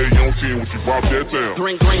 Gotta stay on 10 when she pop that tab.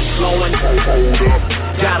 Drink flowing. Hold up.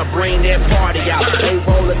 Gotta bring that party out. They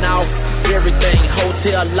rolling out everything.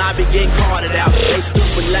 Hotel lobby getting carted out. They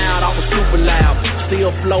super loud, I was super loud.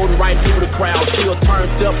 Still floating right through the crowd. Still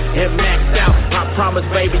turned up and maxed out. I promise,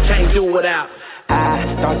 baby, can't do without.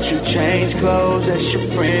 I thought you changed clothes, that's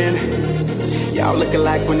your friend. Y'all looking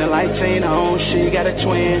like when the lights ain't on. She got a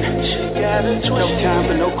twin. No time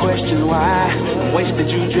for no question why. Wasted,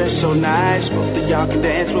 you dress so nice. Most of y'all can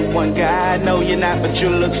dance with one guy. No, you're not, but you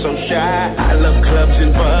look so shy. I love clubs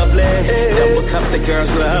and bubbly. Double cup, the girls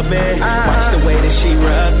love me. Watch the way that she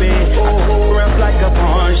rub me. Rough like a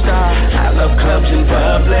porn star. I love clubs and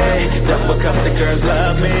bubbly. Double cup, the girls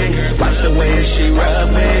love me. Watch the way that she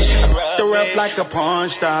rub me. Rough like a porn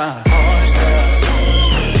star.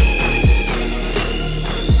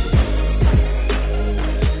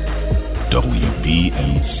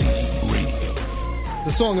 WBMC Radio.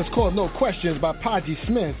 The song is called No Questions by Paji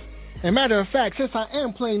Smith. And matter of fact, since I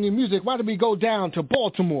am playing new music, why don't we go down to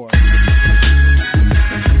Baltimore?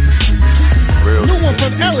 Real new one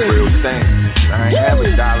from Ellis. Real thing. I ain't have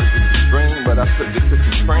a dollar just to dream, but I flipped it to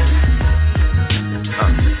some cream.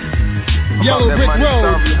 Yellow that Brick money, Road.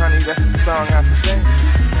 Sorry, honey, that's the song I sing.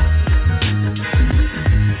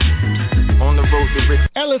 On the road to rich.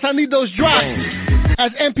 Ellis, I need those drops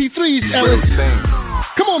as MP3s, Real Ellis. thing.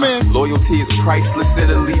 Come on, man. Loyalty is priceless,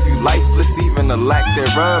 it'll leave you lifeless. Even the lack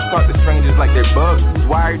thereof, talk to strangers like they're bugs. Who's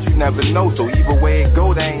wired, you never know. So either way it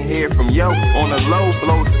go, they ain't hear from yo. On the low,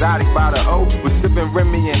 blow exotic by the O. We're sipping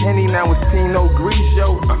Remy and Henny, now it's Pinot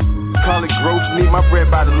Grigio. Call it gross, need my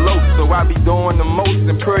bread by the loaf. So I be doing the most.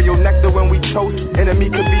 Imperial nectar when we toast.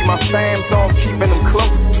 Enemy could be my fam, so I'm keeping them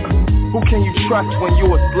close. Who can you trust when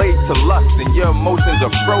you're a slave to lust and your emotions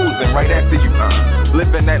are frozen right after you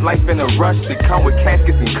living that life in a rush that come with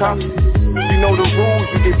caskets and cuffs? You know the rules,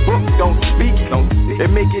 you get booked, don't speak.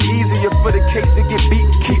 It make it easier for the case to get beat.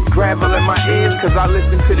 Keep gravel in my ears cause I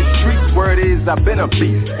listen to the streets. Word is I've been a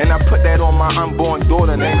beast, and I put that on my unborn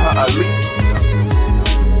daughter, name her Elise.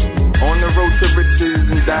 On the road to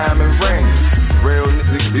riches and diamond rings. Real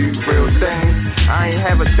niggas do real things. I ain't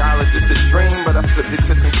have a dollar just a dream, but I flipped it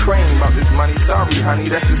to some cream. About this money, sorry honey,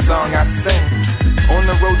 that's the song I sing. On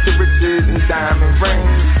the road to riches and diamond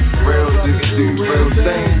rings. Real niggas do real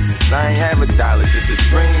things. I ain't have a dollar just a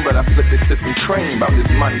dream, but I flipped it to some cream. About this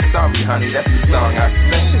money, sorry honey, that's the song I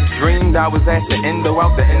sing. Dreamed I was at the endo,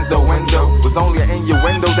 out the Enzo window. Was only an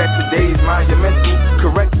innuendo that today's monumental.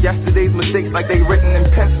 Correct yesterday's mistakes like they written in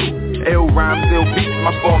pencil. Ill rhymes, ill beats, my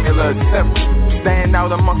formula is simple. Stand out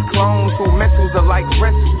amongst clones who mentals are like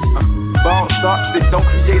rentals. Ball thoughts that don't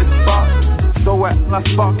create a spark. So I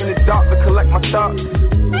spark in the dark to collect my thoughts.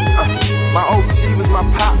 My OG was my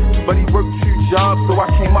pop, but he worked 2 jobs, so I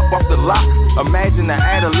came up off the lock. Imagine the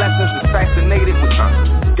adolescence is fascinated with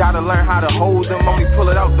gotta learn how to hold them, only pull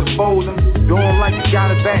it out to fold them. Do them like you got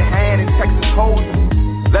a bad hand in Texas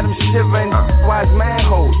Hold'em. Let them shiver and wise man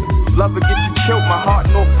hold them. Love to get you killed, my heart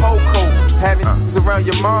no pole cold. Having around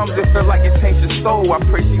your moms, it feel like it taints your soul. I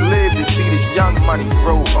pray she lives to see this young money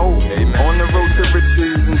grow old. Amen. On the road to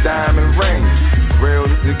riches and diamond rings. Real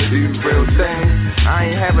niggas do real things.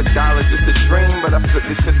 I ain't have a dollar just a dream, but I flipped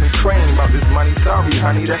it to some cream. About this money, sorry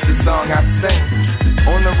honey, that's the song I sing.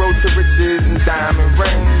 On the road to riches and diamond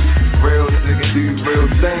rings. Real niggas do real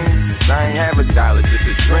things. I ain't have a dollar just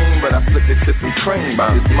a dream, but I flipped it to some cream.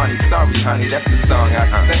 About this money, sorry honey, that's the song I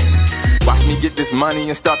sing. Watch me get this money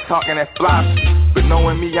and start talking that fly. But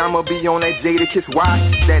knowing me, I'ma be on that Jada Kiss watch.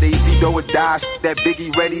 That AZ do or die, that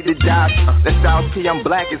Biggie ready to die. That Styles P, I'm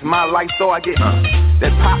black, it's my life, so I get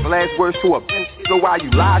that pop last words to a so why you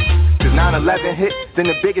lie? Cause 9/11 hit, then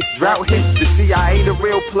the biggest drought hit. The CIA the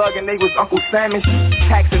real plug and they was Uncle Sam and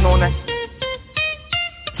taxing on that.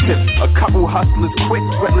 A couple hustlers quit,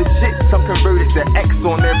 but legit, some converted to X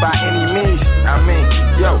on there by any means. I mean,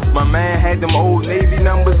 yo, my man had them old Navy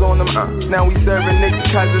numbers on them. Now we serving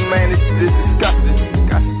niggas cousin, man, it's disgusting.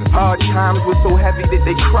 Hard times were so heavy that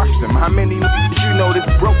they crushed them. How many niggas you know that's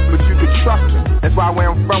broke, but you could trust them? That's why where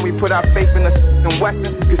I'm from, we put our faith in the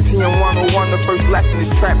Western. Cause TM101, the first lesson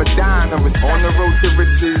is trap or dying. On the road to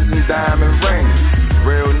riches and diamond rings.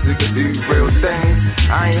 Real niggas do real things.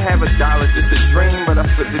 I ain't have a dollar just a dream, but I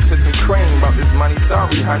flipped it to some cream. About this money,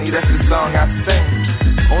 sorry honey, that's the song I sing.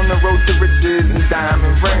 On the road to riches and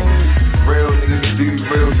diamond rings. Real niggas do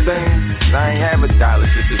real things. I ain't have a dollar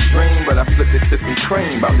just a dream, but I flipped it to some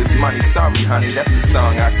cream. About this money, sorry honey, that's the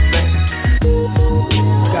song I sing.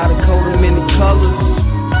 Gotta coat them in the colors.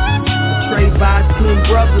 Betrayed by 10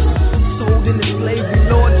 brothers. Sold into slavery,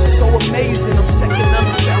 Lord, you're so amazing. I'm second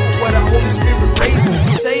understanding what the Holy Spirit raised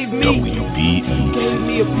me. Saved me. Gave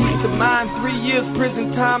me a peace of mind. 3 years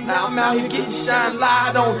prison time. Now I'm out here getting shine,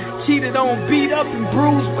 lied on, cheated on, beat up and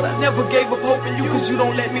bruised. But I never gave up hope in you cause you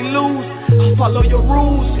don't let me lose. I follow your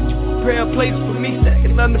rules. Prepare a place for me,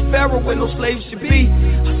 second under Pharaoh where no slaves should be.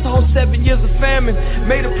 I saw 7 years of famine,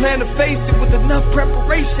 made a plan to face it with enough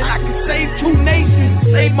preparation. I could save 2 nations,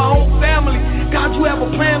 save my whole family. God, you have a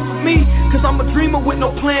plan for me, cause I'm a dreamer with no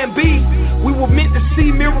plan B. We were meant to see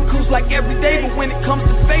miracles like every day, but when it comes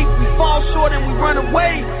to faith, we fall short and we run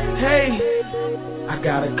away. Hey, I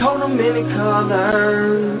got a coat of many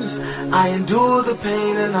colors. I endure the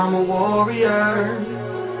pain and I'm a warrior.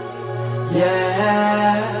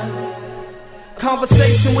 Yeah.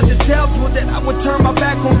 Conversation with the devil that I would turn my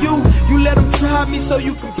back on you. You let them try me so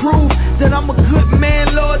you can prove that I'm a good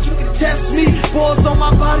man, Lord, you can test me. Balls on my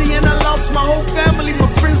body and I lost my whole family. My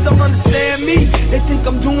friends don't understand me. They think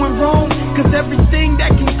I'm doing wrong, cause everything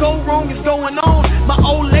that can go wrong is going on. My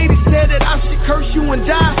old lady said that I should curse you and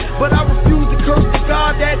die, but I refuse to curse the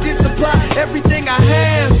God that disappeared.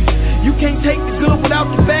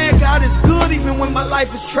 good even when my life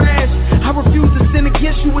is trash. I refuse to sin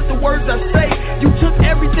against you with the words I say. You took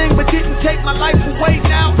everything but didn't take my life away.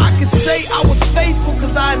 Now I can say I was faithful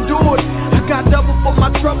cause I endured. I got double for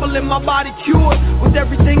my trouble and my body cured. With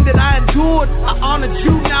everything that I endured, I honored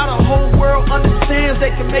you. Now the whole world understands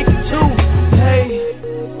they can make it too. Hey,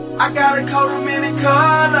 I got a coat of many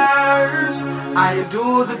colors. I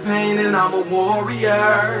endure the pain and I'm a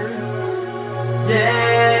warrior.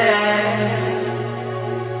 Yeah,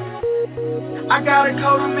 I got a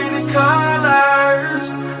coat of many colors.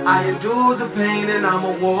 I endure the pain and I'm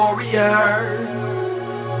a warrior.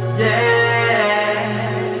 Yeah,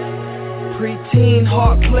 preteen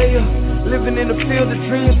heart player, living in a field of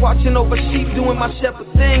dreams, watching over sheep, doing my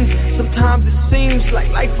shepherd thing. Sometimes it seems like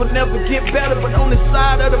life will never get better, but on the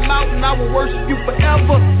side of the mountain I will worship you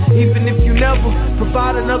forever. Even if you never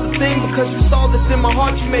provide another thing, because you saw this in my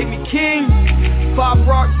heart, you made me king. 5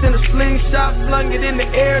 rocks in a slingshot, flung it in the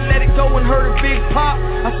air, let it go and heard a big pop.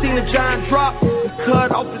 I seen a giant drop,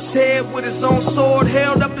 cut off his head with his own sword,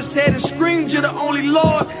 held up his head and screamed, you're the only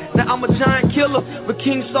Lord. Now I'm a giant killer, but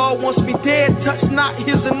King Saul wants me dead. Touch not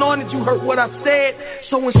his anointed, you heard what I said.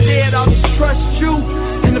 So instead I'll just trust you.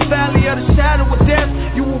 In the valley of the shadow of death,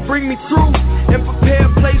 you will bring me through and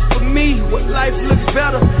prepare a place for me where life looks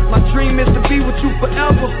better. My dream is to be with you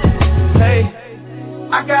forever. Hey,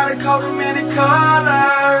 I got a coat of many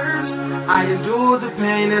colors. I endure the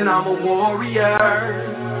pain and I'm a warrior.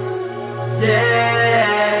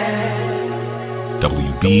 Yeah,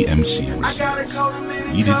 WBMC.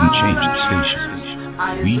 We didn't change the station.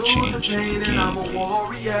 We changed the game. I'm a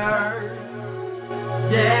warrior.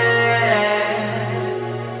 Yeah.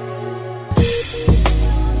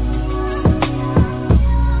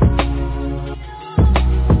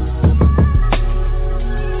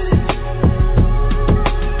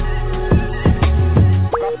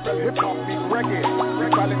 Hip-hop beat reggae,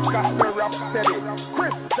 call it gospel rap steady.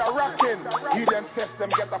 Chris, the rockin', he them test them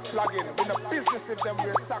get the flagging. In the business if them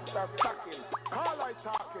wear socks are stacking. Call I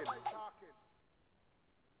talking.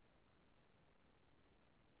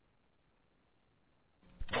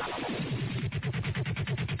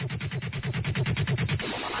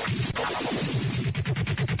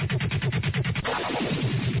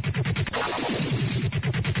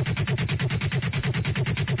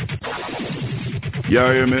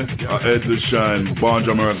 Yeah, hear me? Ed the Shine, Born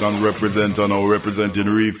Jamaican representative now representing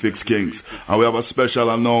Refix Kings. And we have a special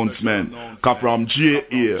announcement. Come from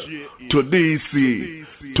JA to DC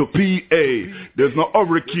to PA. There's no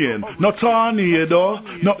hurricane, no tornado,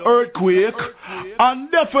 no earthquake, and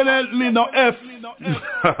definitely no F.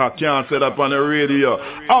 I can't say that on the radio.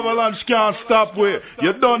 Avalanche can't stop with.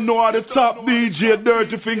 You don't know how the top DJ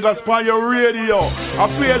Dirty Fingers on your radio. I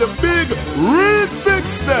play the big Refix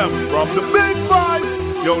them from the big five.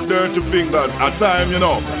 Yo, Dirty Fingers, a time, you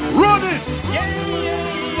know. Run it!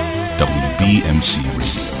 WBMC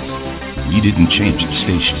Radio. We didn't change the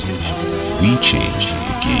station. We changed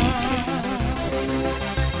the game.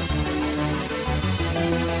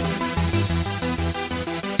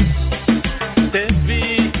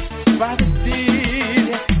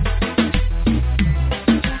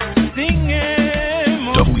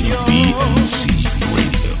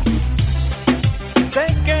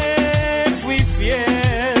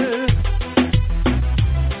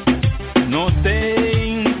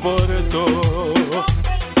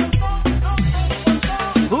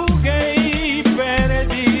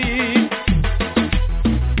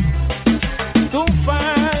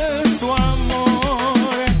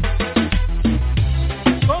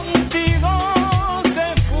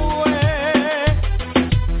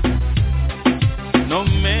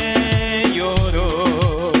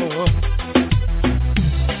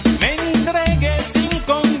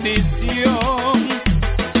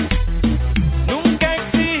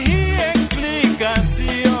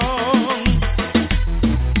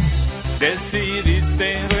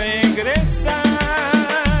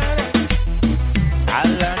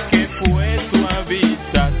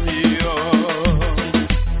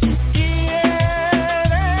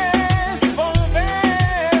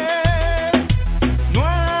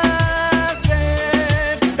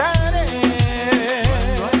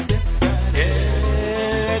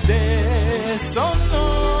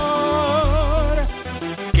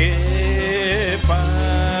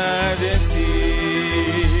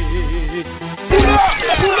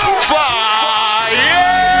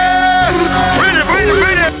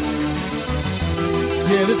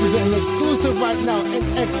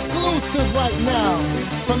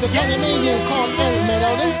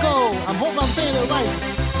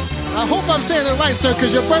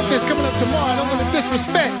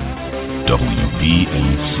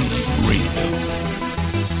 WBMC Radio.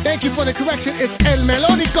 Thank you for the correction. It's El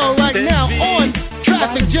Melodico right now on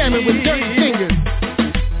Traffic Jamming with Dirty Fingers.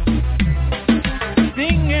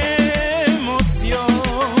 Sin emoción,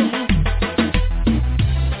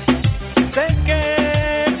 sé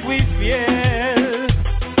que fui fiel,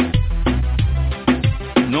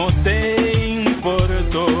 no te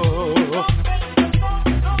importó.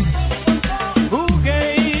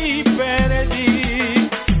 Jugué y perdí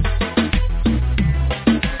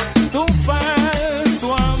tu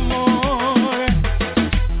falso amor.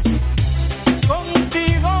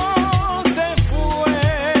 Contigo se fue,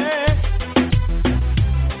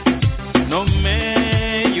 no me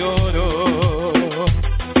lloró.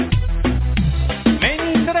 Me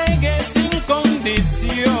entregué sin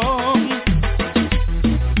condición,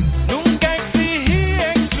 nunca exigí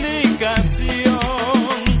explicación.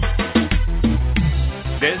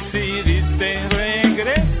 Decidiste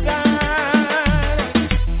regresar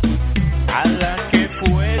a la que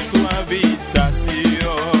fue tu habitación.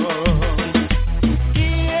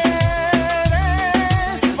 ¿Quieres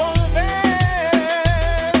volver?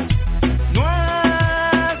 No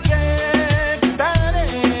aceptaré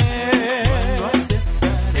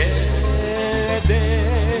el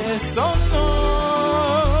deshonor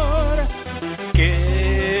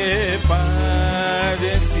que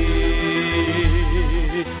padecí.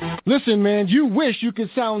 Listen, man, you wish you could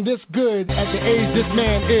sound this good at the age this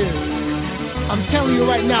man is. I'm telling you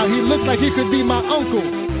right now, he looks like he could be my uncle,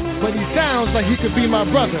 but he sounds like he could be my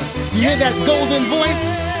brother. You hear that golden voice?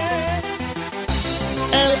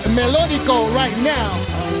 El Melodico right now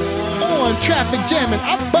on Traffic Jamming.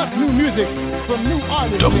 I bust new music from new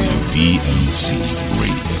artists, man. WBMC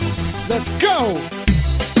Radio. Let's go!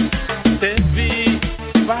 Te vi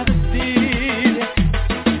partir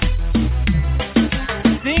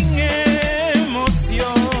sin emoción.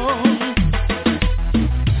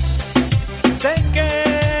 Sé que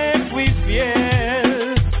fui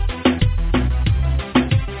fiel,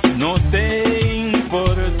 no te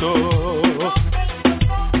importó.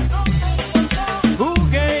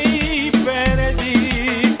 Jugué y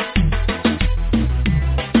perdí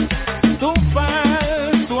tu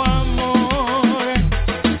falso amor.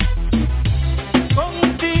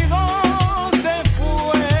 Contigo se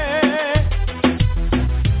fue,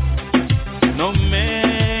 no me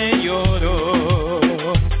lloró.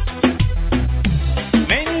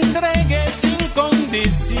 Me entregué sin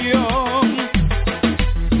condición,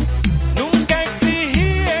 nunca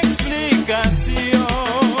exigí explicación.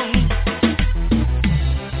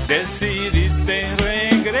 Decidiste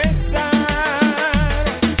regresar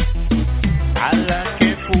a la que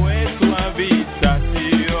fue tu habitación.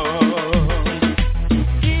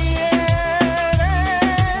 ¿Quieres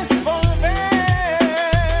volver?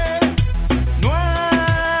 No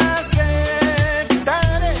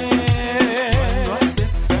aceptaré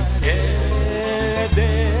el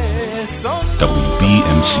deshonor.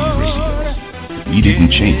 WBMC Radio. We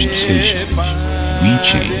didn't change the station. We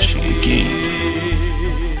changed the game.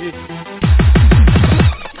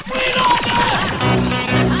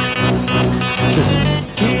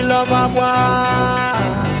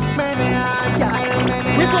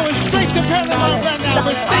 We're going straight to Panama right now.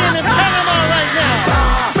 We're staying in Panama right now.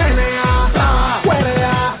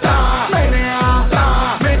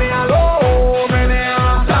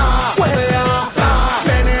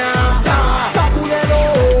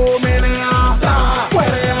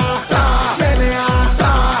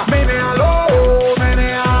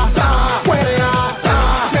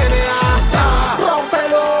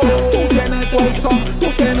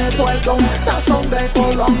 Tazón de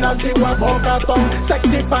Colón, antigua bocatón,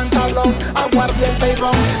 sexy pantalón, aguardiente y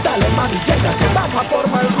ron. Dale mami, llega que vas a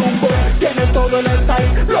formar el rumbo. Tienes todo el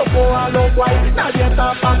style, loco a lo guay. Nadie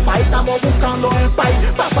está pa' y estamos buscando el pay.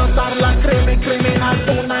 Va a pasar la criminal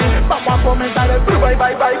tonight. Vamos a fomentar el bye, bye,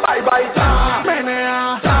 bye, bye, bye.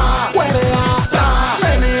 Menea, huelea,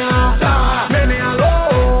 menea, menealo,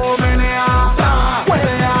 menea,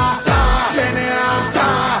 huelea, menea,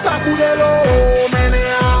 sacúdelo.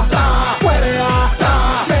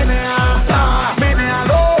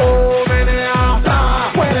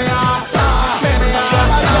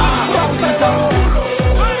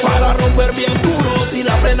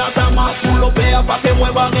 Pa' que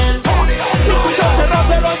muevan el circuito cerrado,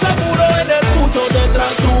 se lo aseguro, en el pucho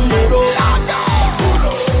detrás de un muro.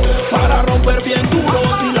 Para romper bien duro,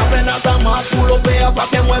 si la pena está más culo, vea pa'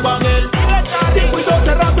 que muevan el circuito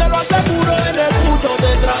cerrado, se lo aseguro, en el pucho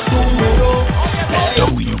detrás de un muro.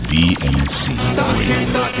 WBMC Radio.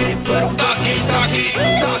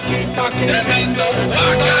 Tremendo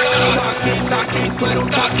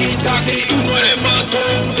tú no eres mato,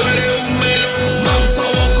 tú eres un mero manso.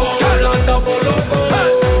 Calanta por loco.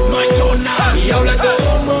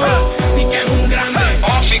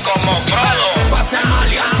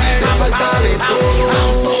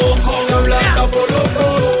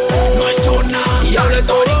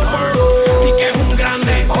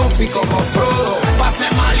 Ofi como Frodo,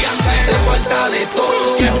 pase maleante, se falta de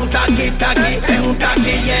todo. Es un taqui, es un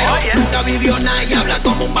taquillero. Nunca vivió nada y habla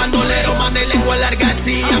como un bandolero. Mande lengua larga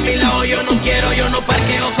así, a mi lado yo no quiero. Yo no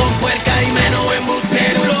parqueo con puerca y menos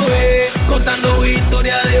embustero. Lo ve, contando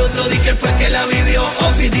historia de otro. Di que fue que la vivió,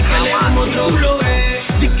 Ofi, di que le mostró. Lo ve,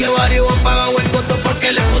 di que varios han pagado el costo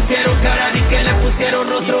porque le pusieron cara. Di que le pusieron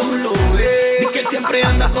rostro. Lo ve, di que siempre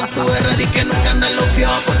anda con su guerra. Di que nunca anda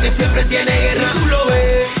enloqueado porque siempre tiene guerra. Tú lo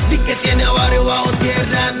ves, di que tiene a varios bajo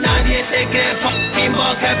tierra. Nadie te cree, fucking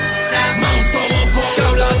boca. Manso boco, que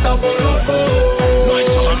habla por loco. No hay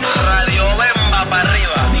zona radio, ven, va para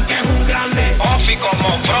arriba. Di que es un grande, Ofi como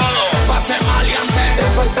Frodo. Pase maleante, te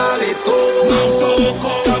falta de todo. Manso boco,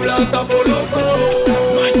 que habla por loco.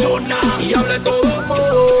 No hay zona y hable todo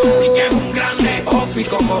modo. Di que es un grande, Ofi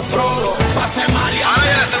como Frodo. Pase maleante.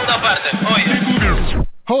 Ahora la segunda parte, oye.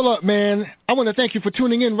 Hold up, man. I want to thank you for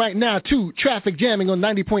tuning in right now to Traffic Jamming on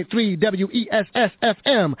 90.3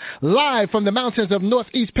 WESS-FM, live from the mountains of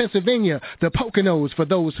northeast Pennsylvania, the Poconos for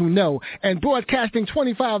those who know, and broadcasting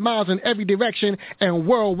 25 miles in every direction and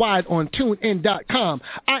worldwide on TuneIn.com.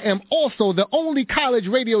 I am also the only college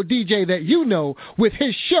radio DJ that you know with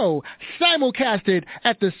his show simulcasted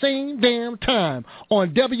at the same damn time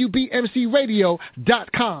on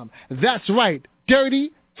WBMCRadio.com. That's right,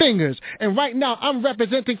 Dirty Fingers. And right now I'm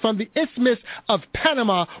representing from the Isthmus of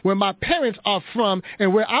Panama, where my parents are from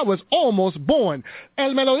and where I was almost born.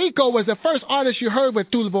 El Melodico was the first artist you heard with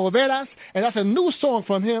Tus Volveras, and that's a new song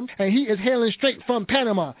from him, and he is hailing straight from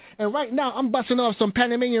Panama. And right now I'm busting off some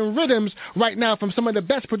Panamanian rhythms right now from some of the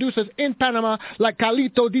best producers in Panama, like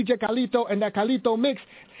Calito, DJ Calito, and that Calito mix.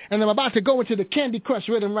 And I'm about to go into the Candy Crush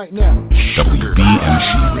rhythm right now.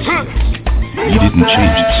 WBMC. We didn't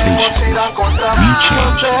change its station. We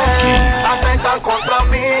changed the game. Atentan contra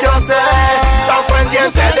mí, yo sé, están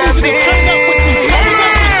pendientes de mí.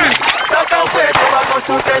 Sacan pecho bajo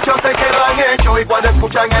su techo, sé que lo han hecho. Y cuando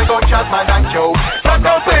escuchan el Don Chat mandan show.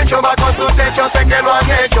 Sacan pecho bajo su techo, sé que lo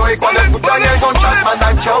han hecho. Y cuando escuchan el Don Chat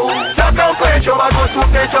mandan show. Sacan pecho bajo su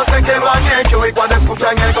techo, sé que lo han hecho. Y cuando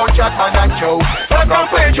escuchan el Don Chat mandan show. Sacan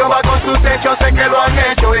pecho bajo su techo, sé que lo han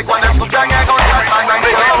hecho. Y cuando escuchan el Don Chat mandan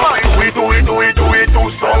show.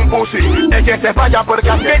 Tú son pussy. Es que se falla porque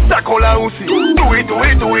hace saco la UCI. Tú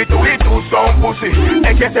son pussy.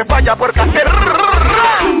 Es que se falla porque hace.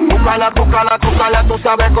 Búscala, tú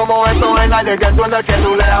sabes cómo eso es la leyenda en la que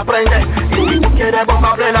tú le aprendes. Y si tú quieres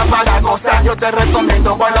bomba plena para gozar, yo te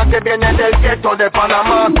recomiendo bala que viene del gueto de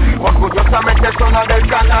Panamá. Orgullosamente zona del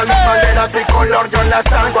canal, bandera tricolor, yo la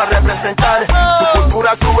salgo a representar. Tu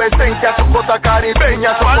cultura, tu esencia, tu cosa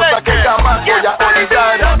caribeña, son cosas que jamás voy a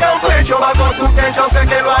olvidar. Saca un pecho bajo su techo, sé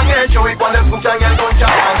que lo han hecho. Y cuando escuchan el Don Chat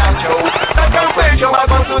mandan show. Saca un pecho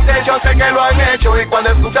bajo su techo, sé que lo han hecho. Y cuando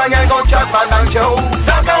escuchan el Don Chat mandan show.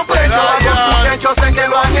 Saca un pecho bajo su techo, sé que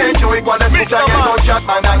lo han hecho. Y cuando escuchan el Don Chat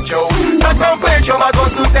mandan show. Saca un pecho bajo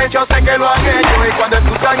su techo, sé que lo han hecho. Y cuando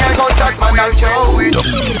escuchan el Don Chat mandan show. Y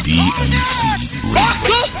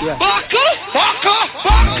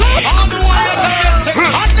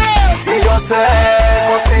yo sé,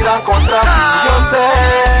 conspiran contra mí, yo sé,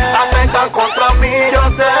 atentan contra mí, yo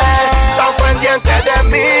sé, están pendientes de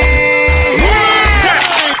mí.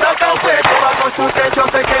 Saca un pecho bajo su techo,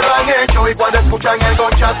 sé que lo han hecho. Y cuando escuchan el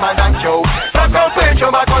Don Chat mandan show. Saca un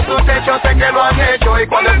pecho bajo su techo, sé que lo han hecho. Y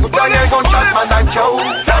cuando escuchan el Don Chat mandan show.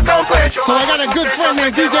 Saca un pecho. So I got a good friend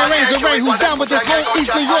named DJ Razor Ray who's down with this whole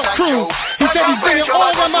East New York crew. He said he's bringing all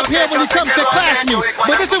of them up here when he comes to class me.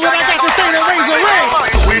 But this is what I got to say to Razor Ray.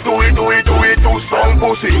 Tú son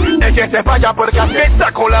pussy. Es que se falla porque hace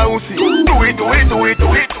saco la UCI. Tú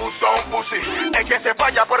son pussy. Es que se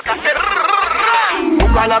falla porque hace.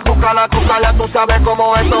 Búscala, tú sabes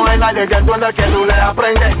cómo eso es la leyenda en la que tú le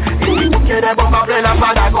aprendes. Y si tú quieres bomba plena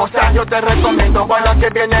para gozar, yo te recomiendo bala que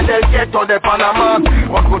viene del gueto de Panamá.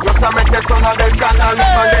 Orgullosamente zona del canal,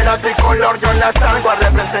 bandera tricolor, yo la salgo a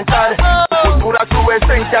representar. Tu cultura, tu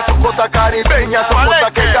esencia, tu cosa caribeña, son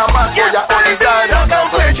cosas que jamás voy a olvidar. Saca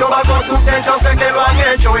un pecho bajo su techo, sé que lo han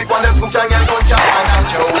hecho. Y cuando escuchan el Don Chat mandan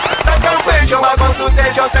show. Saca un pecho bajo su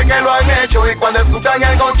techo, sé que lo han hecho. Y cuando escuchan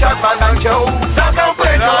el Don Chat mandan show. Saca un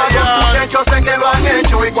pecho bajo su techo, sé que lo han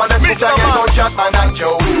hecho. Y cuando escuchan el Don Chat mandan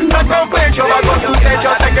show. Saca un pecho bajo su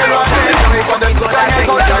techo, sé que lo han hecho. Y cuando escuchan el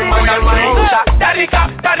Don Chat mandan show.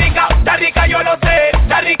 Está rica, yo lo sé.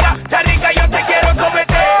 Está rica, yo te quiero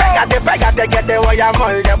someter. Pégate que te voy a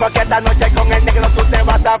morder. Porque esta noche con el negro tú te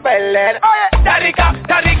vas a perder. Está rica,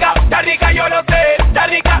 yo lo sé. Está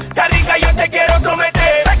rica, yo te quiero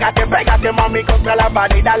someter. Pégate, mami, contra la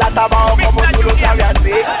vanidad, la tabajo como tú lo sabes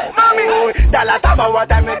así. Mami, está Ya la tapa,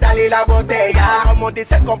 bota, metal y la botella. Como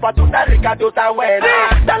dice el compa, tú estás rica, tú estás buena.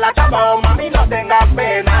 Ya la tapa, mami, no tengas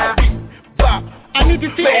pena. I need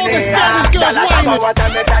to see all the Spanish girls whining. Bota,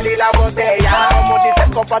 metal y la botella. Como dice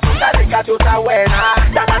el compa, tú estás rica, tú estás buena.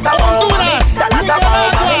 Ya la tapa, Honduras,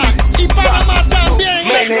 Nicaragua y Panamá también.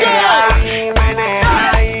 Menea,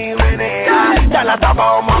 ya la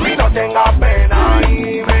tapa, mami, no tengas pena.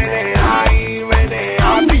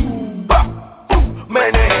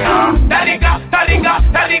 Menea.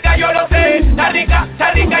 Está rica, yo lo sé. Está rica,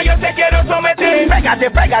 yo te quiero someter.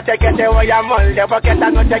 Pégate que te voy a morder. Porque esta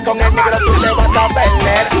noche con el negro tú te vas a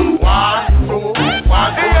perder. 1, 2, 1,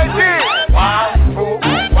 2, 3.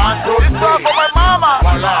 This one for my mama.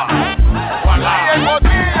 Voila. Y el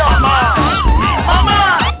botillo. Mamá.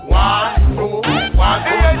 1, 2, 1,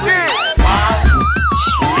 2,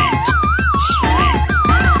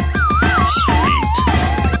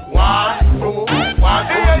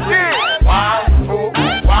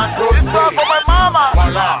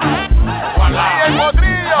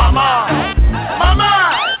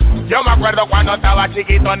 'Yo me acuerdo cuando estaba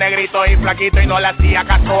chiquito, negrito y flaquito y no le hacía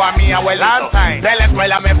caso a mi abuela. Unsigned. De la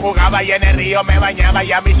escuela me fugaba y en el río me bañaba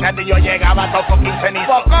y a mi shanty yo llegaba toco 15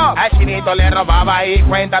 nitos. Al chinito le robaba y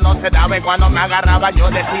cuenta no se daba y cuando me agarraba yo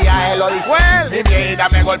decía él lo dijo él. Mi viejita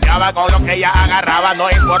me golpeaba con lo que ella agarraba, no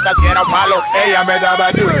importa si era un palo, ella me daba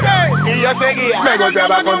duro. Y yo seguía, me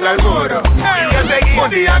golpeaba contra el muro. Y yo seguía, un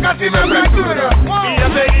día casi me fracturo. Y yo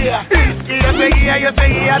seguía,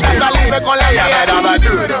 hasta libre con la ella me daba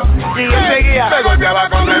duro. Y yo seguía, me golpeaba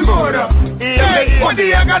contra el muro. Y yo seguía, un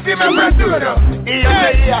día casi me fracturo. Y yo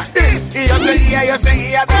seguía,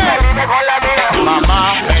 con la mía.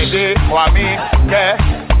 Mamá me dijo a mí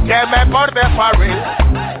que me porte for real.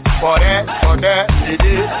 Por eso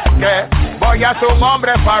decidí que voy a ser un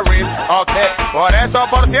hombre for real, ok. Por eso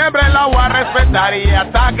por siempre la voy a respetar y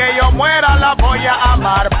hasta que yo muera la voy a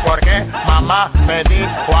amar. Porque mamá me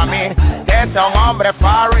dijo a mí que sea un hombre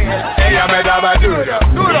for real. Ella me daba duro.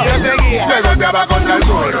 Y yo seguía, me golpeaba contra el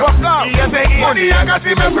muro. Y yo seguía, un día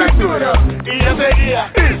casi me fracturo. Y yo seguía,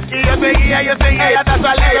 hasta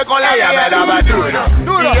salir con la ella me daba duro.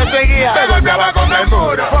 Y yo seguía, me golpeaba contra el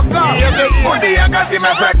muro. Y yo seguía, un día casi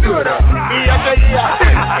me fracturo. Y yo seguía.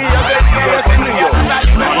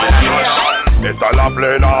 Esta es la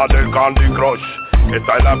plena del Candy Crush.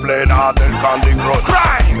 Esta es la plena del Candy Crush.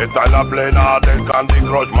 Esta es la plena del Candy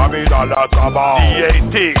Crush. Mami, dale hasta abajo.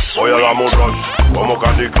 DAT. Voy a dar un rush como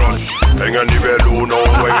Candy Crush. En el nivel 1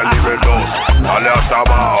 o en el nivel 2. Dale hasta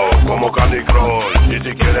abajo como Candy Crush. Y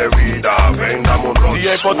si quieres vida, ven, dame un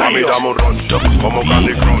rush. Mami, dame un rush como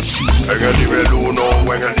Candy Crush. En el nivel 1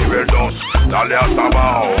 o en el nivel 2. Dale hasta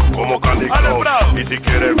abajo como Candy Crush. Y si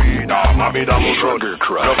quieres vida, mami, dame un rush.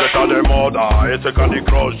 Lo que está de moda es el Candy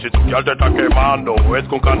Crush. Si tu ya te está quemando es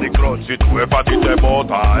con Candy Crush. Si tu jefa a ti te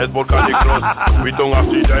bota es por Candy Crush. Tuviste un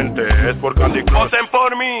accidente es por Candy Crush. Voten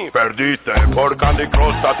por mí. Perdiste por Candy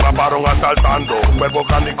Crush. Te atraparon asaltando por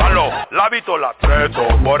Candy Crush. La vitola preso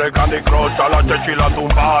por el Candy Crush. A la chechi la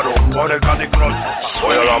tumbaron por el Candy Crush.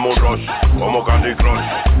 Voy a dar un rush como Candy Crush.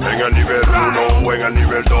 En el nivel 1 o en el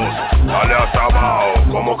nivel 2. Dale hasta abajo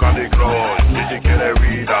como Candy Crush. Y si quieres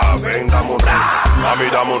vida, ven, dame un rush. Mami,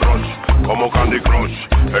 dame un rush como Candy Crush.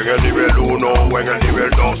 En el nivel 1 o en el nivel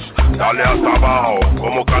 2. Dale hasta abajo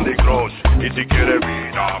como Candy Crush. Y si quieres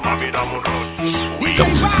vida, mami, dame un rush.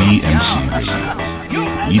 WBMC.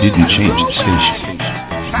 We didn't change the station.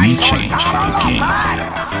 We changed the game.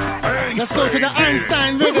 Let's go to the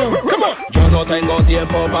Unsigned rhythm. Come on. Yo no tengo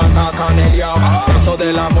tiempo para canelear. Eso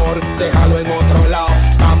del amor, déjalo en otro lado.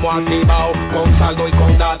 Estamos activados con saldo y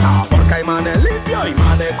con data. Porque hay manes limpios y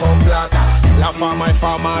manes con plata. La fama es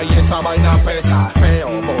fama y esa vaina pesa.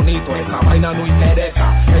 Feo, bonito, esa vaina no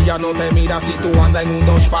interesa. Ella no te mira si tú andas en un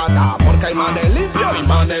dos patas. Porque hay manes limpios y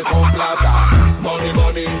manes con plata. Money,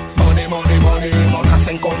 money, money, money, money. No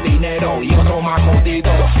nacen con dinero y otro más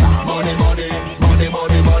jodido. Money, money, money,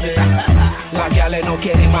 money, money. Las guiales no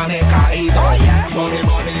quieren manes caídos. Money,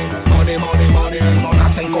 money, money, money, money. No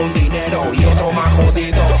nacen con dinero y otro más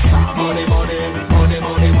jodido. Money, money, money,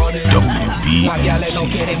 money, money. Las guiales no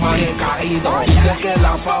quieren manes caídos. Dice que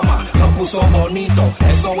la fama lo puso bonito.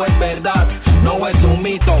 Eso es verdad, no es un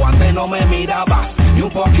mito. Antes no me mirabas y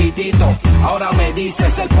un poquitito. Ahora me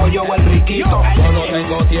dices el pollo o el riquito. Yo no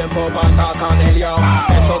tengo tiempo para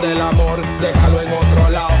canelear. Eso del amor, déjalo en otro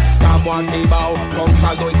lado. Estamos activados con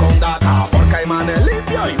saldo y con data. Porque hay manes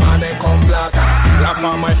limpios y manes con plata. La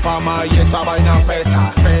fama es fama y esa vaina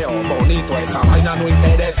pesa. Feo, bonito, esa vaina no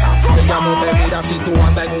interesa. Ella no te mira si tú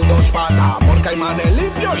andas en un dos patas. Porque hay manes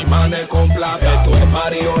limpios y manes con plata. Esto es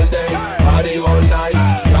party all day, party all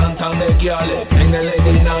night. Cantan de guiales en el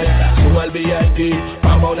lady night. Sube el aquí,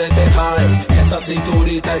 vamos desde high, esa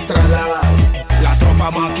cinturita extra large. La tropa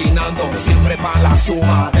maquinando, siempre pa' la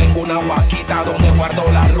suma. Tengo una vaquita donde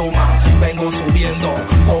guardo la ruma. Vengo subiendo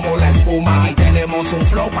como la espuma. Y tenemos un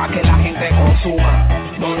flow pa' que la gente consuma.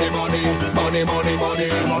 Money, money, money, money, money.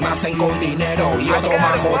 Unos nacen con dinero y otros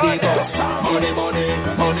más jodidos. Money, money,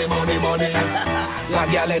 money, money, money. Las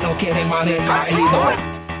guiales no quieren manejar herido.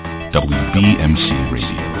 WBMC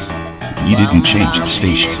Radio. We didn't change the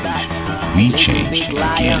station. We changed the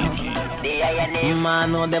game.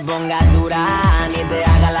 No te pongas dura, ni te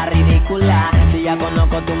haga la ridícula. Si ya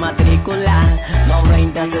conozco tu matrícula,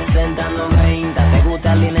 90, 60, 90. Te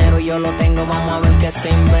gusta el dinero y yo lo tengo, vamos a ver qué se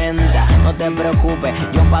inventa. No te preocupes,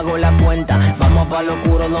 yo pago la cuenta. Vamos pa' lo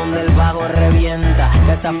oscuro donde el vago revienta.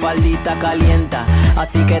 Que esa faldita calienta,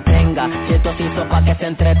 así que tenga ciertos hizo pa' que se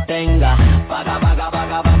entretenga. Paga, paga,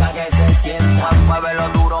 paga, paga que se sienta. Muévelo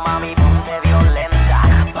duro, mami, ponte violenta.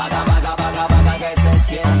 Paga, paga, paga, paga que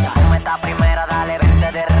se sienta. Como esta primera, dale,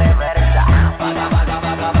 vente de reversa. Paga, paga,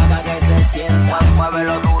 paga, paga que se sienta.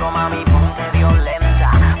 Muévelo duro, mami, ponte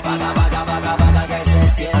violenta. Paga, paga, paga, paga que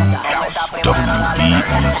se sienta. Como esta primera, dale,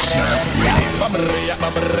 vente de reversa. Bamberria,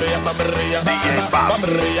 bamberria, bamberria,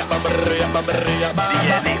 bamberria, bamberria, bamberria,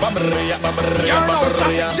 bamberria, bamberria,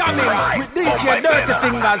 bamberria. Jamming with DJ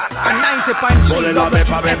DirtyFINGERS and 90.3. Modélame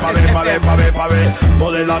pa' ver, pa' ver, pa' ver, pa' ver, pa' ver.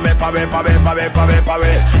 Modélame pa' ver, pa' ver, pa' ver, pa' ver, pa'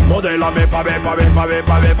 ver. Modélame pa' ver, pa' ver, pa' ver,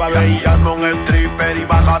 pa' ver, pa' ver. Y hazme un stripper y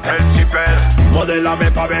bájate el zipper.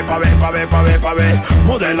 Modélame pa' ver, pa' ver, pa' ver, pa' ver, pa' ver.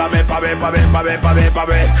 Modélame pa' ver, pa' ver, pa' ver, pa' ver, pa'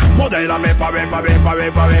 ver. Modélame pa' ver, pa' ver, pa'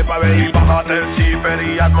 ver, pa' ver, pa' ver. Y bájate el zipper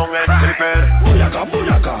y hazme un stripper. Voy acá,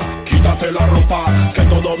 quítate la ropa, que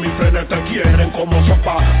todos mis frenes te quieren como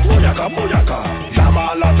sopa. Voy acá,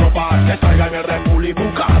 llama a la tropa, que traigan el República,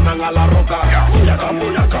 buscan a la roca. Voy acá,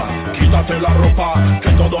 quítate la ropa, que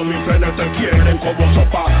todos mis frenes te quieren como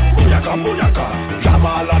sopa. Voy acá,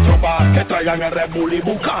 llama a la tropa, que traigan el República,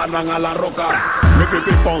 buscan a la roca.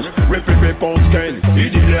 Rippy Pons, Ken, y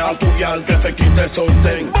dile a tu guial que se quite el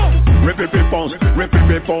sostén. Rippy Pons,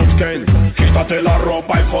 Ken, quítate la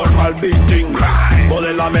ropa y forma el beating.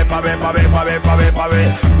 Modélame pa' ver, pa' ver, pa' ver, pa' ver, pa'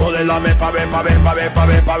 ver. Modélame pa' ver, pa' ver, pa' ver, pa'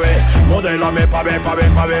 ver, pa' ver. Modélame pa' ver, pa'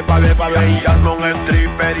 ver, pa' ver, pa' ver, pa' ver. Y hazme un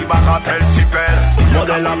stripper y bájate el zipper.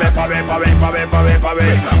 Modélame pa' ver, pa' ver, pa' ver, pa' ver, pa'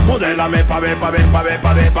 ver. Modélame pa' ver, pa' ver, pa' ver,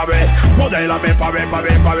 pa' ver, pa' ver. Modélame pa' ver, pa'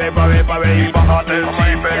 ver, pa' ver, pa' ver, pa' ver. Y bájate el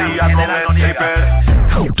zipper y hazme un stripper.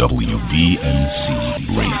 WBMC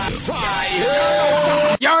Radio.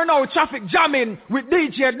 You're now traffic jamming with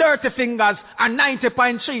DJ DirtyFINGERS and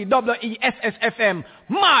 90.3 WESS-FM.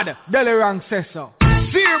 Mad Delerang says so.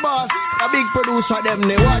 Fear boss, a big producer, them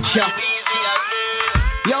they watch ya.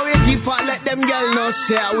 Yo, we keep on let them girl know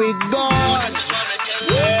say we gone.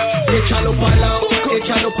 Échalo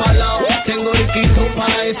palao, tengo riquito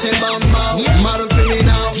para ese bamba. Marron for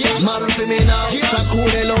me now,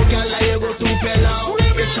 sacúdelo que a la llego tu pelao.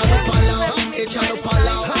 Échalo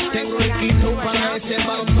palao, tengo riquito para ese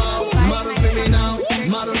bamba. Marron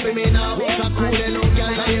for me now, sacúdelo que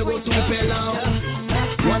a la llego tu pelao.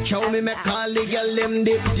 Watch how me make all the girl them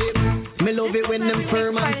dip. Me love it when them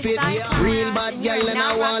firm and fit. Real bad girl and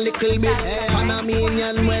I want little bit.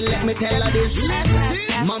 Panamanian, well let me tell her this.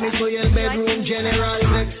 Mami soy el bedroom general.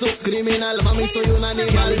 Next to criminal, mami soy un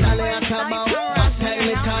animal. Dale acabao, tell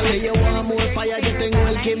me tal. You want more fire, yo tengo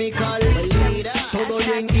el chemical. Todo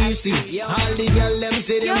bien easy. All the girl them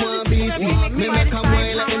say they want busy. Me make a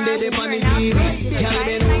while like them they on the TV. Girl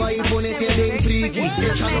bend over y ponete bien freaky.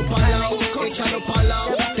 Échalo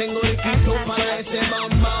palao, tengo riquito para ese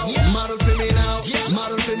bamba. Model for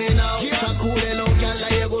me now, sacúdelo que a la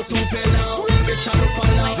llego tu pelao. Échalo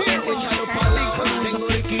palao, tengo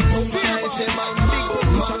riquito para ese bamba.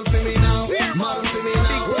 Model for me now,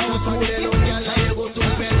 sacúdelo que a la llego tu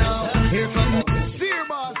pelao. Here from Fear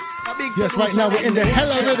Boss. Yes, right now we're in the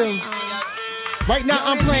hella rhythm. Right now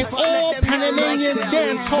I'm playing all Panamanian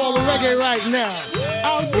dance hall reggae right now.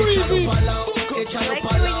 I'll breezy. Like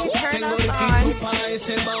when you turn us on.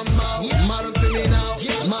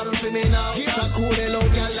 Model for me now, sacúdelo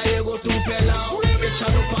que a la llego tu pelao.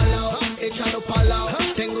 Échalo palao,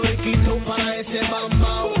 tengo riquito para ese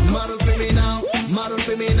bamba. Model for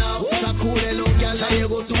me now, sacúdelo que a la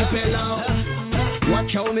llego tu pelao.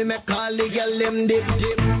 Watch how me make all the girl them dip.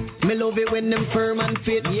 Me love it when them firm and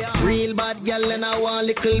fit. Real bad girl and I want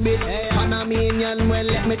little bit. Panamanian, well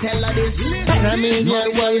let me tell her this.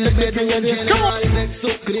 Panamanian, well let me tell her this. Come on. Next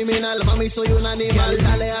to criminal, mami soy un animal.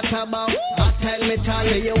 Dale acabao, tell me tal.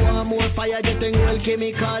 You want more fire, yo tengo el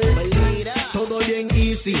chemical. Todo bien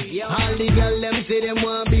easy. All the girl them say them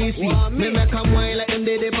want busy. Me make a while like them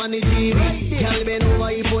they on the TV. Girl bend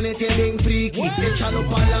over y ponete bien freaky. Échalo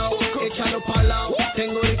palao, échalo pa' lao.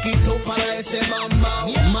 Tengo riquito para ese bambao.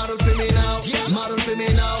 Model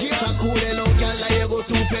feminao, sacúdelo, ya la llegó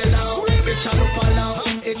tu pelao. Échalo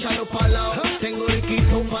pa' lao, tengo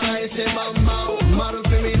riquito para ese bambao. Model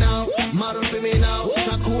feminao,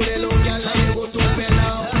 sacúdelo, ya la llegó tu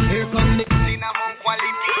pelao. Here come the cinnamon quality.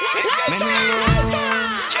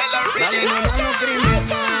 Dale no mano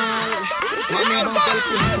criminal, mami rompe el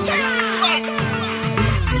cuerpo.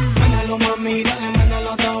 Mándalo mami, dale,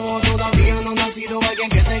 mándalo todo. Todavía no ha nacido alguien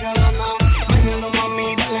que te gana. Mándalo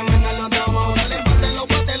mami, dale, mándalo todo. Dale,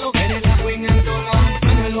 bátelo, eres la queen en tono.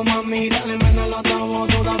 Mándalo mami, dale, mándalo todo.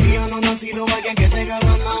 Todavía no ha nacido alguien que te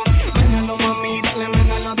gana. Mándalo mami, dale,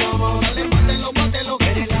 mándalo todo. Dale, bátelo,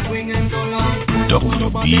 eres la queen en tono.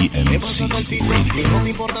 WBMC Radio. No te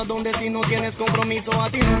importa dónde si no tienes compromiso. A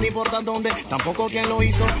ti no te importa dónde, tampoco quién lo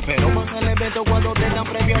hizo. Pero pasa el evento cuando te dan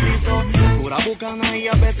previo aviso. Pura bucana y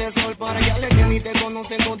a veces sol para allá. Que ni te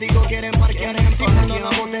conocen contigo quieren parquear. Empezando la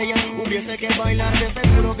botella, hubiese que bailar. De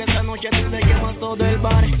seguro que esta noche tú te quemas todo el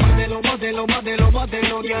bar.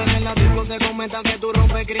 Bátelo, ya en la disco se comenta que tú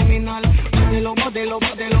rompes criminal. Bátelo,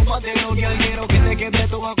 ya quiero que te quebre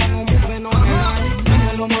toda como un fenomenal.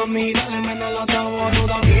 Mándalo mami, dale, mándalo todo.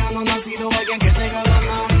 Todavía no ha nacido alguien que te gana.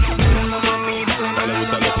 Mándalo mami, dale,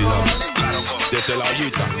 mándalo todo. Desde la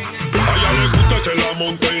guita. A ella le gusta que la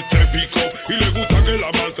monte este pico y le gusta que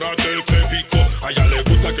la maltrate este pico. A ella le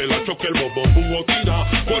gusta que la choque el bombón botina,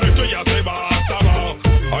 por eso ella se va hasta abajo.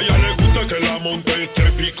 A ella le gusta que la monte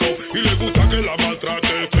este pico y le gusta que la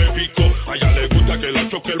maltrate este pico. A ella le gusta que la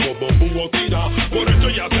choque el bombón botina, por eso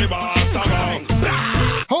ella se va hasta abajo.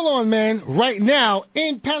 Hold on, man. Right now,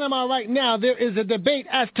 in Panama right now, there is a debate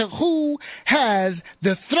as to who has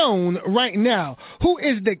the throne right now. Who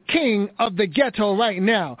is the king of the ghetto right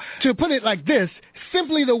now? To put it like this,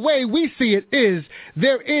 simply the way we see it is,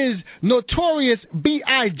 there is Notorious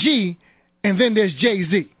B.I.G. and then there's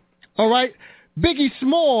Jay-Z. All right? Biggie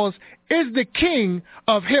Smalls is the king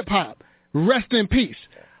of hip-hop. Rest in peace.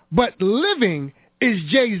 But living is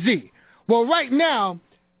Jay-Z. Well, right now,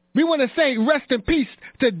 we want to say rest in peace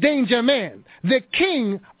to Danger Man, the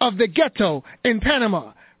king of the ghetto in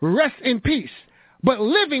Panama. Rest in peace. But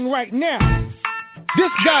living right now,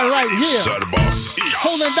 this guy right here,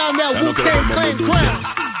 holding down that Wu-Tang Clan crown.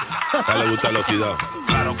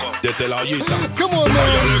 Come on,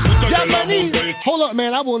 man. Japanese. Hold up,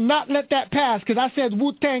 man. I will not let that pass because I said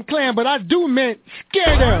Wu-Tang Clan, but I do meant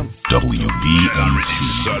scare them. WBMC.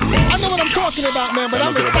 I know what I'm talking about, man, but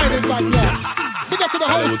I'm excited right now. Big up to the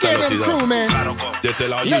whole scare them crew, man.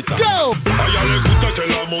 Let's go. A ella le gusta que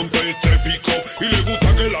la monte este pico y le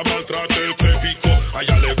gusta que la maltrate este pico. A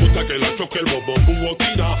ella le gusta que la choque el bombón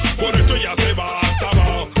botina, por eso ella se va hasta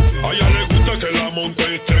abajo. A ella le gusta que la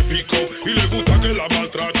monte este pico y le gusta que la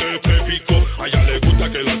maltrate este pico. A ella le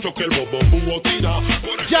gusta que la choque el bombón botina.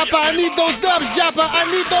 Japa, I need those dubs, Japa, I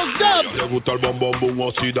need those dubs. Le gusta el bombón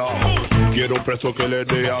oxidado. Quiero un preso que le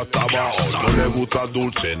dé hasta abajo. No le gusta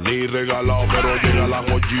dulce ni regalado, pero llega la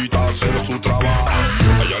joyita a hacer su trabajo.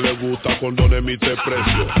 A ella le gusta cuando le emite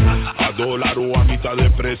precio, a dólar o a mitad de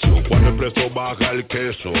precio. Cuando el precio baja el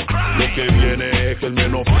queso, lo que viene es el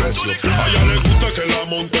menos precio. A ella le gusta que la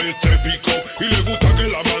monte este pico y le gusta que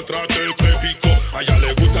la maltrate este pico. A ella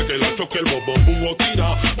le gusta que la choque el bombón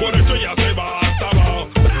botina, por eso ella se va hasta abajo.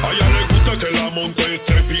 A ella le gusta que la monte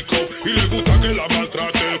este pico y le gusta que la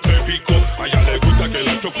maltrate este pico. A ella le gusta que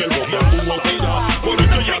la choque el bombón botina, por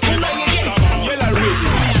eso ella se va hasta abajo.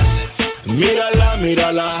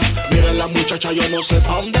 Mírala, mírala muchacha, yo no sé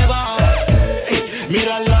pa' dónde va.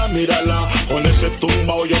 Mírala, con ese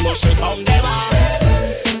tumbao yo no sé pa' dónde va.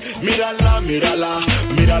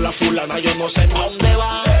 Mírala fulana, yo no sé pa' dónde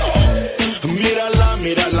va.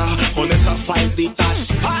 Mírala, con esas falditas.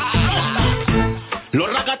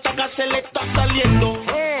 Los ragatacas se le está saliendo.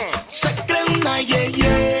 Se cree una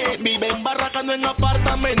yeye, vive embarracando en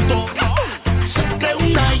apartamento. Se cree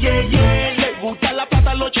una yeye, le gusta la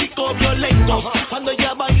plata a los chicos violentos. Cuando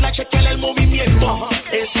ella baila, chequeale el movimiento.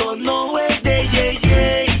 Eso no es de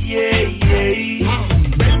yeye.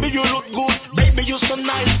 Baby, you look good, baby, you so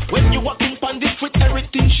nice. When you walking on the street,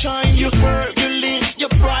 everything shine. You fur, you lean, you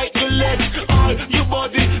bright, you legs, all your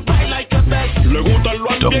body, bite like a best. Le gusta lo